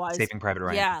otherwise, Saving Private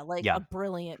Ryan. yeah, like Yeah, a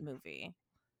brilliant movie.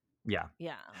 yeah.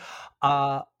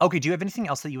 Yeah. Okay, do you have anything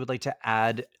else that you would like to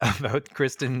add about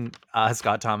Kristin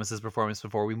Scott Thomas's performance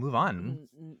before we move on?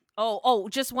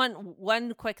 Just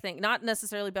one quick thing. Not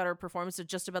necessarily about her performance, but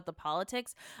just about the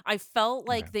politics. I felt Okay.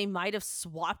 like they might have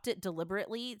swapped it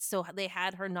deliberately. So they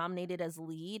had her nominated as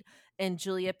lead and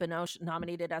Juliette Binoche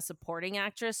nominated as supporting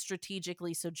actress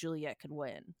strategically so Juliette could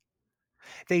win.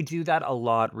 They do that a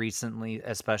lot recently,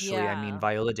 especially, I mean, Yeah.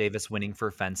 Viola Davis winning for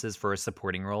Fences for a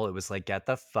supporting role. It was like, get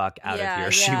the fuck out of Yeah,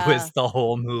 here. She yeah. was the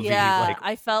whole movie. Yeah, Like,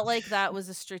 I felt like that was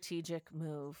a strategic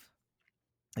move.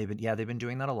 they've been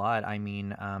doing that a lot. I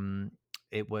mean,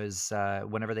 it was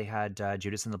whenever they had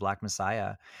Judas and the Black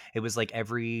Messiah, it was like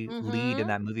every lead in Mhm.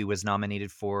 that movie was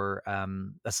nominated for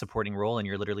a supporting role, and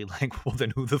you're literally like, well, then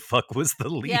who the fuck was the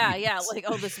Yeah, lead? yeah, like,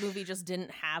 oh, this movie just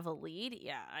didn't have a lead.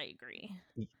 Yeah, I agree.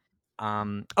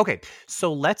 Okay,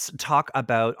 so let's talk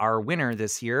about our winner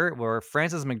this year, were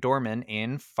Frances McDormand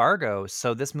in Fargo.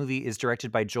 So this movie is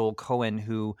directed by Joel Cohen,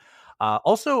 who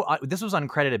also this was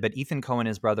uncredited, but Ethan Cohen,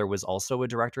 his brother, was also a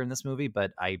director in this movie.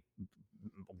 But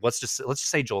let's just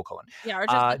say Joel Cohen. Yeah, or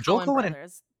just the Joel Cohen Cohen and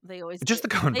brothers. They always just do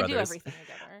the Cohen they do brothers. everything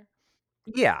together.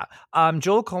 Yeah,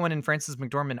 Joel Cohen and Frances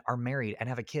McDormand are married and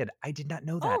have a kid. I did not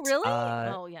know Oh, that. really?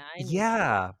 Oh, yeah, I knew that.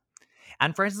 Yeah.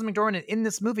 And Frances McDormand in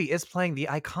this movie is playing the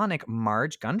iconic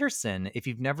Marge Gunderson. If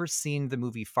you've never seen the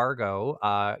movie Fargo,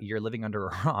 you're living under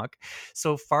a rock.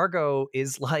 So Fargo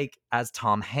is like, as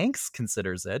Tom Hanks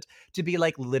considers it, to be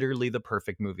like literally the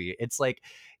perfect movie. It's like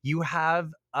you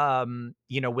have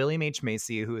William H.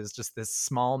 Macy, who is just this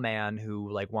small man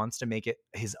who like wants to make it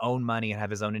his own money and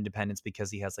have his own independence because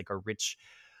he has like a rich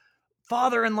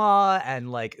father-in-law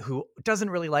and like who doesn't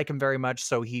really like him very much,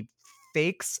 so he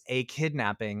fakes a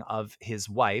kidnapping of his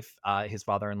wife, his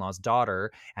father-in-law's daughter,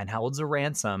 and holds a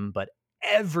ransom, but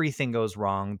everything goes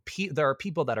wrong. There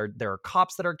are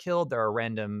cops that are killed, there are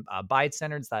random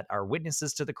bystanders that are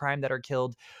witnesses to the crime that are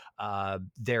killed,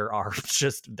 there are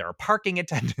parking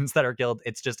attendants that are killed.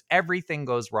 It's just everything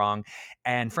goes wrong,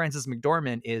 and Frances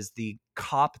McDormand is the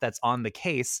cop that's on the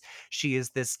case. She is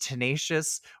this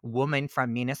tenacious woman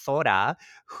from Minnesota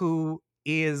who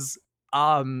is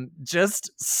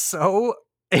just so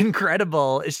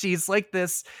incredible. She's like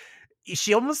this,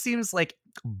 she almost seems like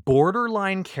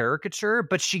borderline caricature,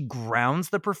 but she grounds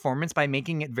the performance by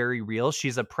making it very real.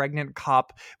 She's a pregnant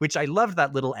cop, which I loved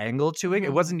that little angle to it.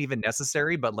 It Mhm. wasn't even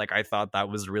necessary, but like I thought that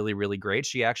was really, really great.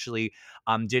 She actually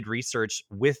did research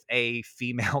with a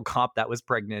female cop that was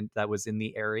pregnant, that was in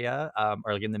the area,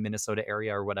 or like in the Minnesota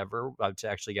area or whatever, to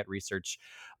actually get research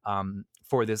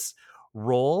for this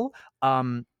role.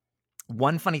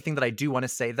 One funny thing that I do want to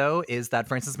say though is that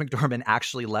Frances McDormand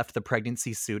actually left the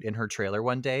pregnancy suit in her trailer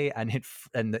one day, and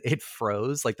it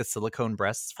froze, like the silicone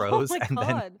breasts Oh froze, my and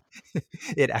then god.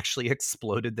 it actually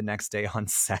exploded the next day on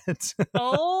set.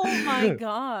 Oh my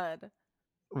god.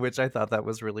 Which I thought that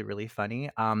was really, really funny.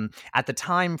 At the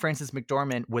time, Frances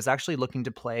McDormand was actually looking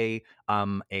to play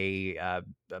a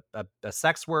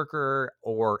sex worker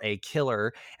or a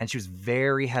killer, and she was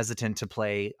very hesitant to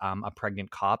play a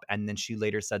pregnant cop. And then she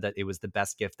later said that it was the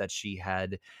best gift that she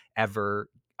had ever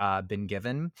been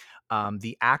given.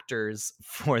 The actors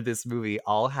for this movie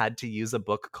all had to use a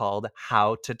book called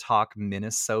How to Talk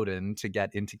Minnesotan to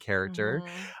get into character.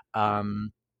 Mhm.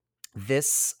 Um,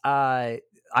 this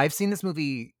I've seen this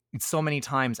movie so many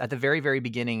times. At the very, very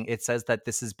beginning, it says that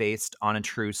this is based on a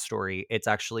true story. It's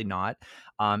actually not.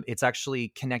 It's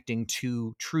actually connecting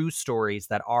two true stories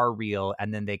that are real,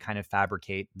 and then they kind of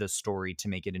fabricate the story to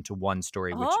make it into one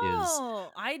story, which is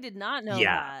Oh, I did not know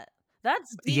yeah, that.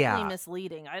 That's deeply yeah.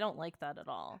 misleading. I don't like that at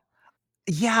all.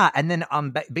 Yeah, and then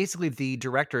basically the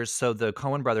directors, so the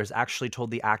Coen brothers actually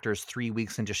told the actors 3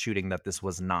 weeks into shooting that this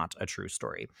was not a true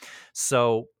story.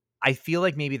 So I feel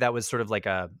like maybe that was sort of like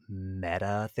a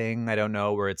meta thing. I don't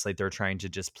know, where it's like they're trying to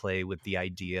just play with the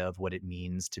idea of what it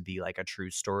means to be like a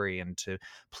true story and to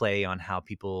play on how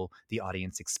the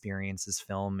audience experiences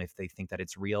film if they think that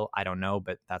it's real. I don't know,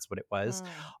 but that's what it was. Mm.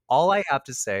 All I have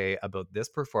to say about this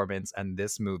performance and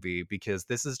this movie, because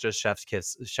this is just chef's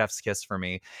kiss for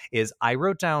me, is I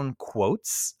wrote down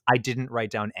quotes. I didn't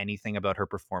write down anything about her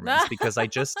performance because I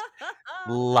just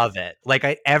love it. Like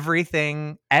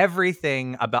everything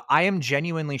about, I am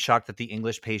genuinely shocked that The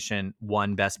English Patient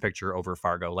won Best Picture over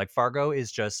Fargo. Like Fargo is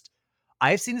just,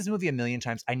 I've seen this movie a million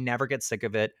times. I never get sick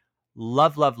of it.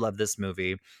 Love, love, love this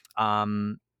movie.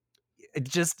 Um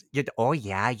oh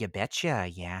yeah, you betcha,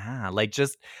 yeah. Like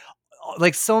just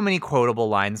like so many quotable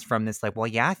lines from this, like, well,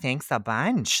 yeah, thanks a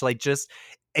bunch. Like just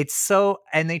it's so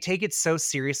and they take it so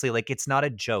seriously. Like it's not a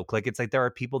joke. Like it's like there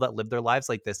are people that live their lives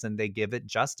like this and they give it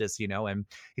justice, you know. And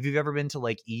if you've ever been to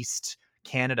like East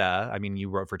Canada, I mean, you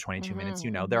wrote for 22 minutes, you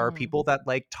know, there are people that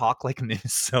like talk like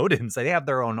Minnesotans. They have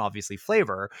their own obviously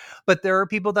flavor, but there are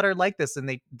people that are like this and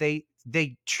they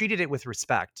treated it with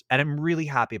respect. And I'm really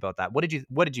happy about that. What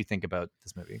did you think about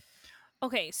this movie?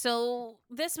 Okay, so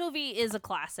this movie is a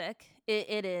classic.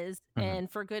 It is, Mhm.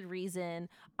 and for good reason.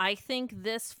 I think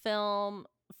this film,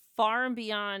 far and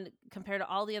beyond compared to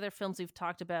all the other films we've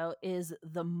talked about, is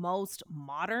the most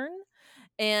modern.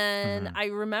 And Mhm. I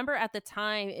remember at the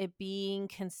time it being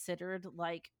considered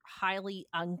like highly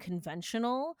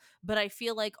unconventional, but I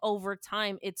feel like over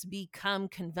time it's become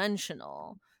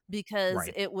conventional because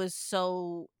Right. it was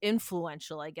so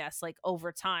influential, I guess, like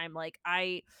over time. Like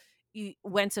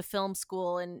went to film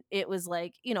school and it was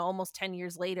like, almost 10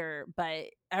 years later, but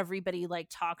everybody like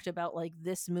talked about like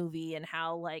this movie and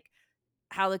how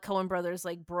the Coen brothers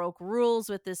like broke rules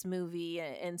with this movie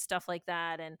and stuff like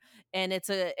that, and it's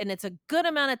a good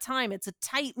amount of time. It's a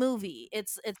tight movie.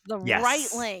 It's the right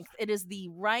Yes. length. It is the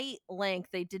right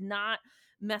length. They did not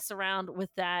mess around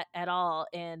with that at all.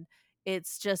 And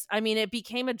it's just, I mean, it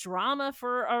became a drama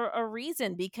for a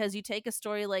reason, because you take a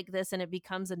story like this and it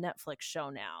becomes a Netflix show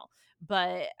now.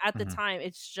 But at the Mhm. time,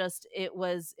 it's just, it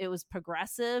was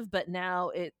progressive, but now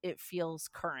it feels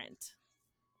current.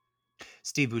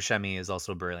 Steve Buscemi is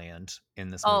also brilliant in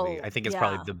this movie. Oh I think it's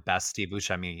probably yeah, the best Steve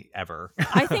Buscemi ever.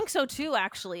 I think so too,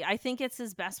 actually. I think it's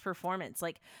his best performance.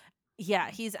 Like, yeah,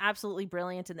 he's absolutely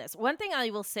brilliant in this. One thing I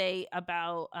will say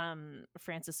about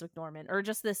Frances McDormand, or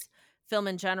just this film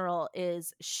in general,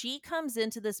 is she comes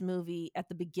into this movie at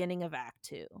the beginning of Act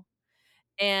Two.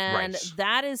 And Right.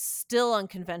 that is still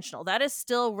unconventional. That is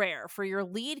still rare for your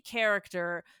lead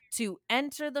character to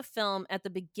enter the film at the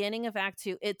beginning of Act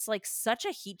Two. It's like such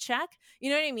a heat check.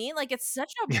 You know what I mean? Like it's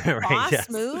such a Right, boss yes.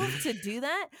 move to do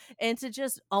that and to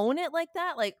just own it like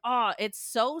that. Like, oh, it's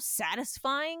so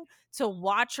satisfying to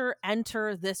watch her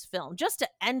enter this film. Just to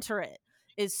enter it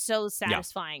is so Yeah.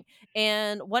 satisfying.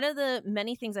 And one of the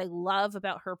many things I love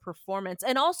about her performance,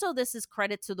 and also this is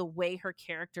credit to the way her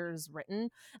character is written,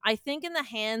 I think in the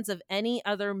hands of any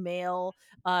other male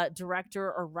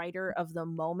director or writer of the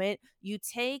moment, you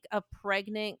take a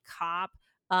pregnant cop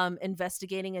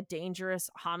investigating a dangerous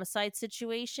homicide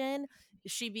situation.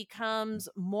 She becomes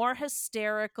more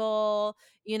hysterical.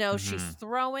 She's Mhm.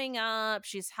 throwing up,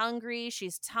 she's hungry,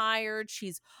 she's tired,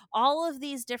 she's all of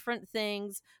these different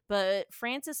things. But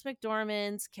Frances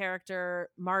McDormand's character,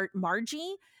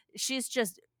 Margie, she's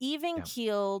just even Yeah.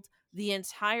 keeled the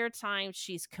entire time.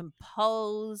 She's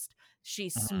composed.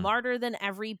 She's Mhm. smarter than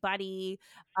everybody.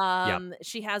 Yep.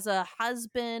 She has a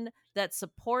husband that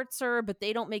supports her, but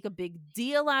they don't make a big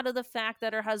deal out of the fact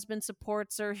that her husband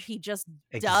supports her. He just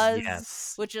does,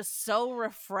 Yes. which is so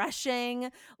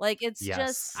refreshing. Like it's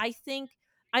just, Yes.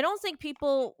 I don't think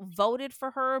people voted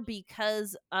for her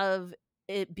because of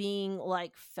it being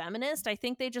like feminist. I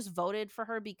think they just voted for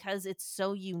her because it's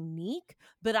so unique,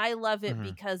 but I love it Mhm.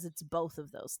 because it's both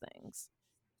of those things.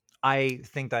 I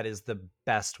think that is the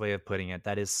best way of putting it.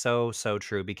 That is so, so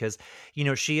true because,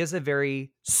 she is a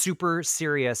very super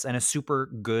serious and a super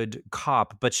good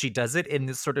cop, but she does it in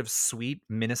this sort of sweet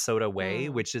Minnesota way,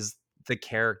 Mm. which is the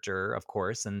character, of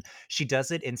course. And she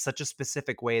does it in such a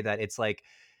specific way that it's like,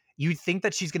 you think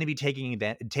that she's going to be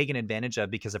taken advantage of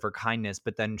because of her kindness,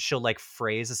 but then she'll like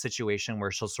phrase a situation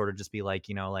where she'll sort of just be like,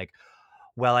 like,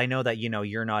 well, I know that,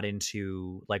 you're not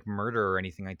into like murder or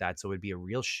anything like that. So it would be a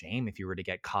real shame if you were to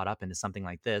get caught up into something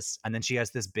like this. And then she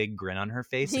has this big grin on her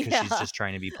face because she's Yeah. just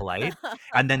trying to be polite.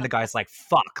 And then the guy's like,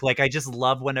 fuck. Like, I just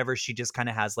love whenever she just kind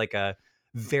of has like a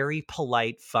very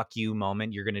polite fuck you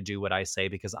moment. You're going to do what I say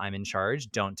because I'm in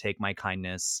charge. Don't take my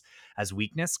kindness as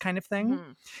weakness kind of thing.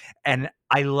 Mhm. And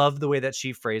I love the way that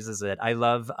she phrases it. I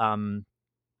love,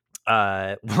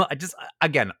 well,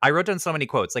 again, I wrote down so many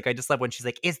quotes. Like I just love when she's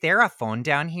like, is there a phone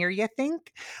down here, you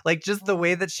think? Like just the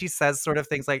way Mm. that she says sort of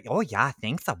things like, oh yeah,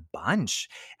 thanks a bunch.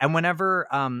 And whenever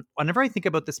I think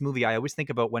about this movie, I always think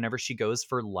about whenever she goes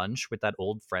for lunch with that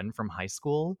old friend from high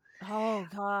school. Oh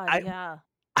God, I yeah.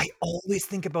 I always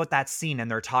think about that scene and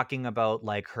they're talking about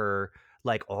like her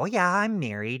like, "Oh yeah, I'm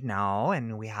married now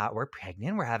and we're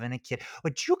pregnant, we're having a kid.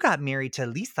 But you got married to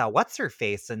Lisa, what's her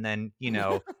face?" And then,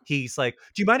 he's like,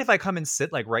 "Do you mind if I come and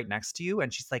sit like right next to you?"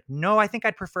 And she's like, "No, I think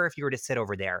I'd prefer if you were to sit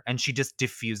over there." And she just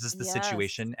diffuses the Yes.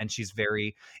 situation and she's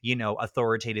very,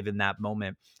 authoritative in that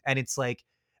moment. And it's like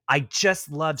I just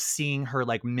love seeing her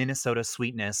like Minnesota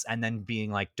sweetness and then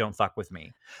being like, don't fuck with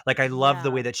me. Like, I love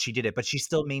the way Yeah. that she did it, but she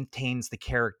still maintains the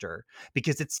character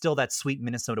because it's still that sweet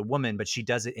Minnesota woman, but she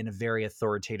does it in a very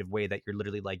authoritative way that you're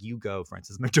literally like, you go,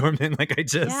 Frances McDormand. Like, I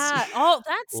just Yeah. Oh,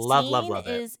 that love, love, scene love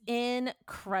it. is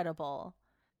incredible.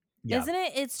 Yeah. Isn't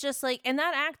it? It's just like, and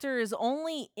that actor is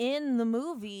only in the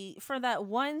movie for that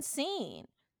one scene,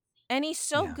 and he's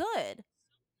so Yeah. good.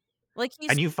 Like,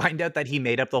 And he's you find out that he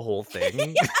made up the whole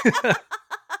thing.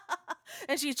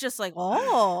 and she's just like,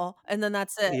 "Oh," and then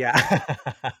that's it. Yeah.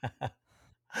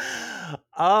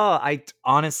 Oh,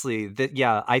 honestly, that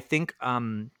yeah, I think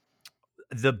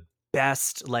the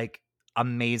best like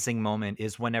amazing moment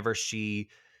is whenever she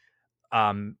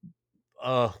um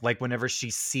like whenever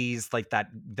she sees like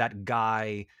that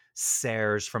guy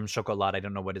Serge from Chocolat. I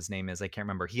don't know what his name is. I can't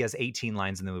remember. He has 18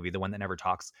 lines in the movie, the one that never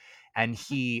talks. And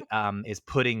he is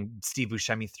putting Steve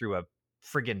Buscemi through a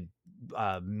friggin'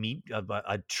 meat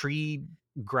a tree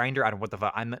grinder. I don't know what the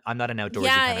fuck. I'm not an outdoorsy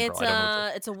Yeah, kind of girl. I don't know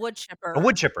what it's a wood a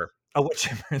wood chipper, chipper. A wood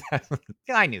chipper.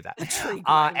 Yeah, I knew that. a tree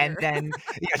And grinder. then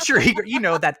yeah, sure, you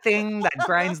know that thing that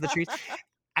grinds the trees.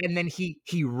 And then he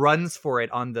runs for it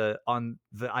on the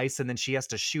ice, and then she has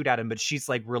to shoot at him, but she's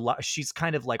like she's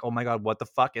kind of like, oh my god, what the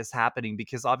fuck is happening?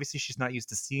 Because obviously she's not used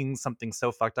to seeing something so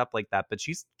fucked up like that, but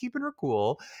she's keeping her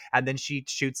cool. And then she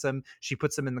shoots him, she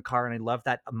puts him in the car, and I love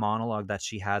that monologue that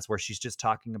she has where she's just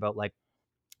talking about like,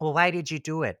 well, why did you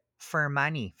do it? For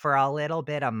money, for a little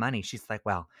bit of money. She's like,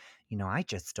 well, I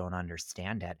just don't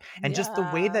understand it. And just the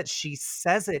way Yeah. that she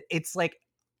says it, it's like,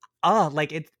 oh,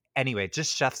 like it. Anyway,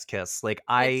 just chef's kiss. Like,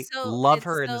 I love It's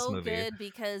her in this so movie. good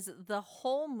because the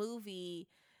whole movie,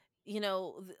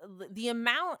 the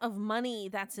amount of money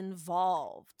that's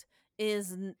involved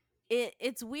is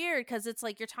it's weird because it's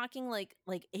like you're talking like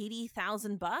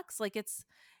 $80,000. Like, it's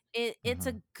a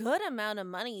Mhm. good amount of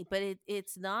money, but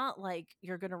it's not like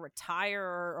you're gonna retire,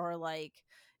 or like,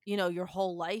 your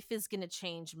whole life is gonna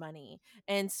change money.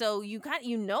 And so you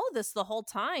this the whole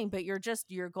time, but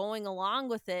you're going along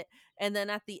with it. And then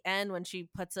at the end, when she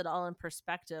puts it all in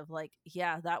perspective, like,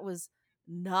 yeah, that was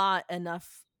not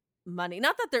enough money.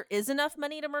 Not that there is enough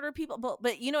money to murder people,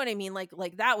 but you know what I mean? Like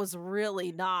that was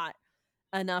really not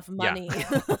enough Yeah. money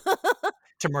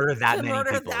To murder that to many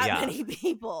murder people. that Yeah. many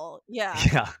people. Yeah.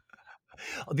 Yeah.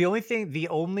 The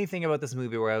only thing about this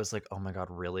movie where I was like, "Oh my god,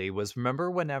 really?" was remember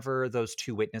whenever those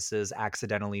two witnesses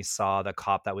accidentally saw the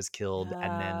cop that was killed,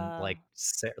 and then Yeah. like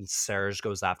Serge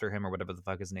goes after him or whatever the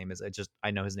fuck his name is. I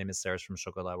know his name is Serge from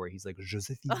Chocolat, where he's like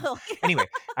Josephine. Oh, yeah. Anyway,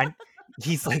 and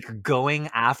he's like going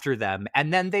after them,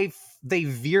 and then they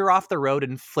veer off the road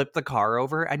and flip the car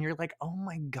over, and you're like, "Oh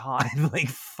my god, like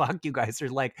fuck you guys are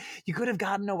like you could have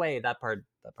gotten away." That part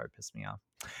pissed me off.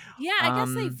 Yeah, I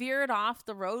guess they Um, veered off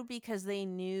the road because they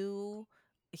knew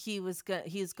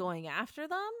he's going after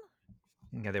them.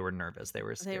 yeah, they were nervous. They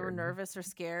were They were scared. nervous or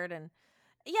scared, and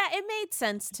yeah, it made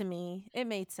sense to me. It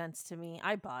made sense to me.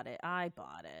 I bought it. I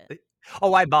bought it.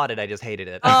 Oh, I bought it, I just hated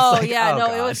it. I was Oh, like, yeah, "Oh no,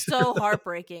 it god." was so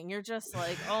heartbreaking. You're just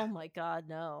like, "Oh my god,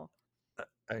 no."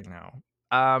 I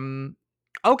know.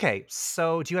 Okay,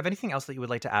 so do you have anything else that you would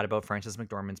like to add about Frances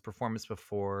McDormand's performance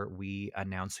before we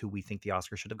announce who we think the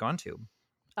Oscar should have gone to?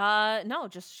 No,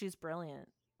 just she's brilliant.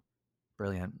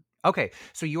 Brilliant. Okay,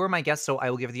 so you are my guest, so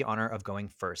I will give the honor of going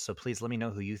first. So please let me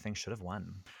know who you think should have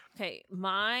won. Okay,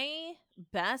 my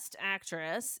best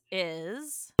actress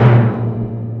is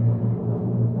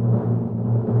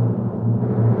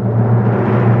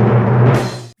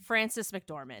Frances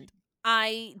McDormand.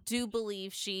 I do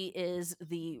believe she is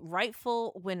the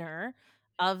rightful winner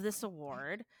of this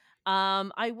award.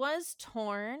 I was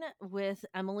torn with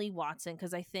Emily Watson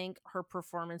because I think her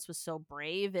performance was so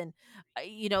brave, and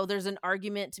there's an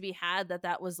argument to be had that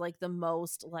that was like the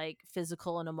most like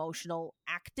physical and emotional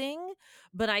acting.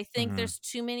 But I think Mhm. there's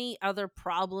too many other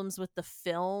problems with the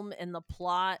film and the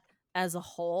plot as a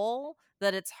whole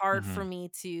that it's hard for Mhm. me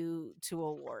to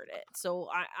award it. So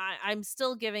I'm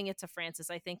still giving it to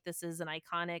Frances. I think this is an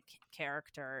iconic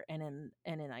character and an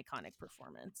iconic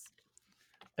performance.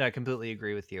 I completely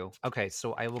agree with you. Okay,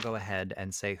 so I will go ahead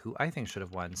and say who I think should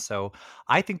have won. So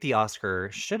I think the Oscar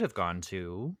should have gone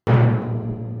to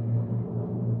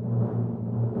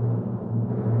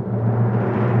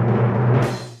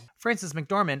Frances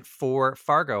McDormand for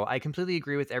Fargo. I completely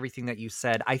agree with everything that you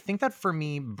said. I think that for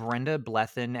me, Brenda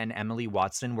Blethyn and Emily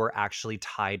Watson were actually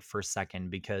tied for second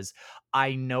because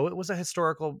I know it was a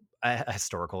hysterical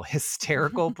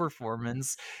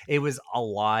performance. It was a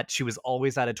lot. She was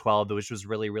always at a 12, which was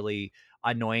really, really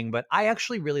annoying, but I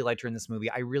actually really liked her in this movie.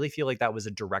 I really feel like that was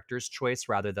a director's choice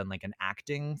rather than like an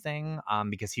acting thing,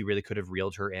 because he really could have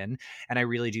reeled her in. And I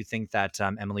really do think that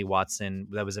Emily Watson,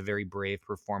 that was a very brave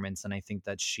performance. And I think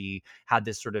that she had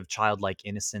this sort of childlike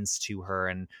innocence to her,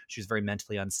 and she was very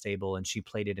mentally unstable, and she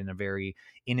played it in a very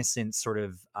innocent sort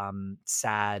of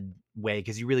sad way,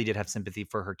 because you really did have sympathy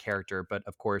for her character. But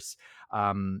of course,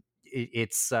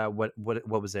 it's what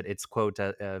was it? It's quote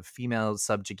female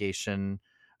subjugation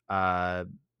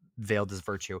veiled as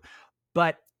virtue.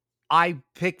 But I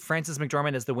picked Frances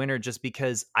McDormand as the winner just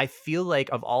because I feel like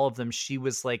of all of them, she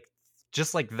was like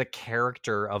just like the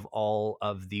character of all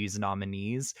of these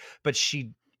nominees, but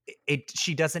she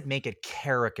doesn't make it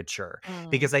caricature, Mm.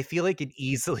 because I feel like it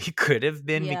easily could have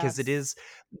been, because it Yes. is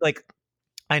like,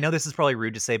 I know this is probably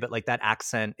rude to say, but like that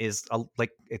accent is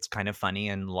like, it's kind of funny,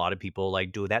 and a lot of people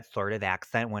like do that sort of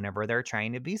accent whenever they're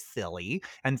trying to be silly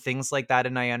and things like that.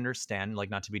 And I understand, like,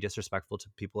 not to be disrespectful to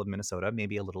people of Minnesota,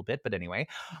 maybe a little bit, but anyway,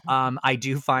 I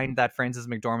do find that Frances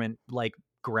McDormand like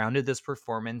grounded this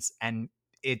performance, and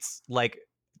it's like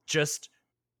just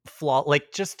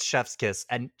like just chef's kiss,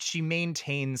 and she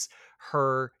maintains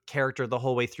her character the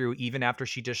whole way through, even after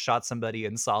she just shot somebody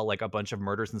and saw like a bunch of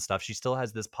murders and stuff. She still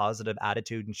has this positive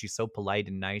attitude, and she's so polite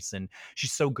and nice, and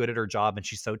she's so good at her job, and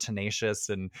she's so tenacious,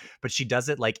 and but she does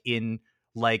it like in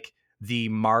like the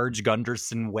Marge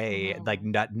Gunderson way, like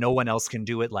Mhm. that no one else can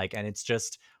do it like. And it's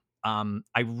just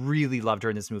I really loved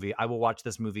her in this movie. I will watch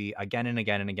this movie again and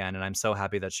again and again, and I'm so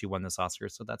happy that she won this Oscar.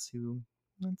 So that's who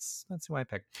I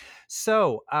picked.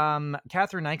 So,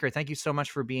 Cathryn Naiker, thank you so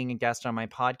much for being a guest on my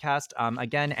podcast.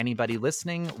 Again, anybody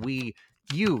listening,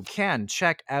 you can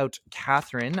check out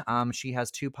Cathryn. She has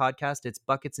two podcasts. It's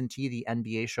Buckets and Tea, the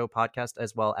NBA show podcast,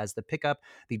 as well as the Pickup,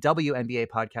 the WNBA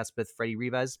podcast with Freddie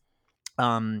Rivas.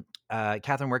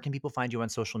 Cathryn, where can people find you on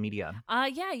social media?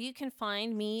 Yeah, you can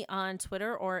find me on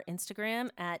Twitter or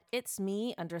Instagram at it's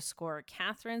me _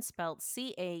 Cathryn, spelled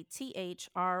Cathryn.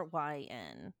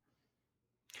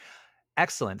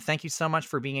 Excellent. Thank you so much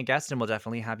for being a guest, and we'll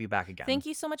definitely have you back again. Thank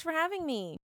you so much for having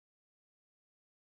me.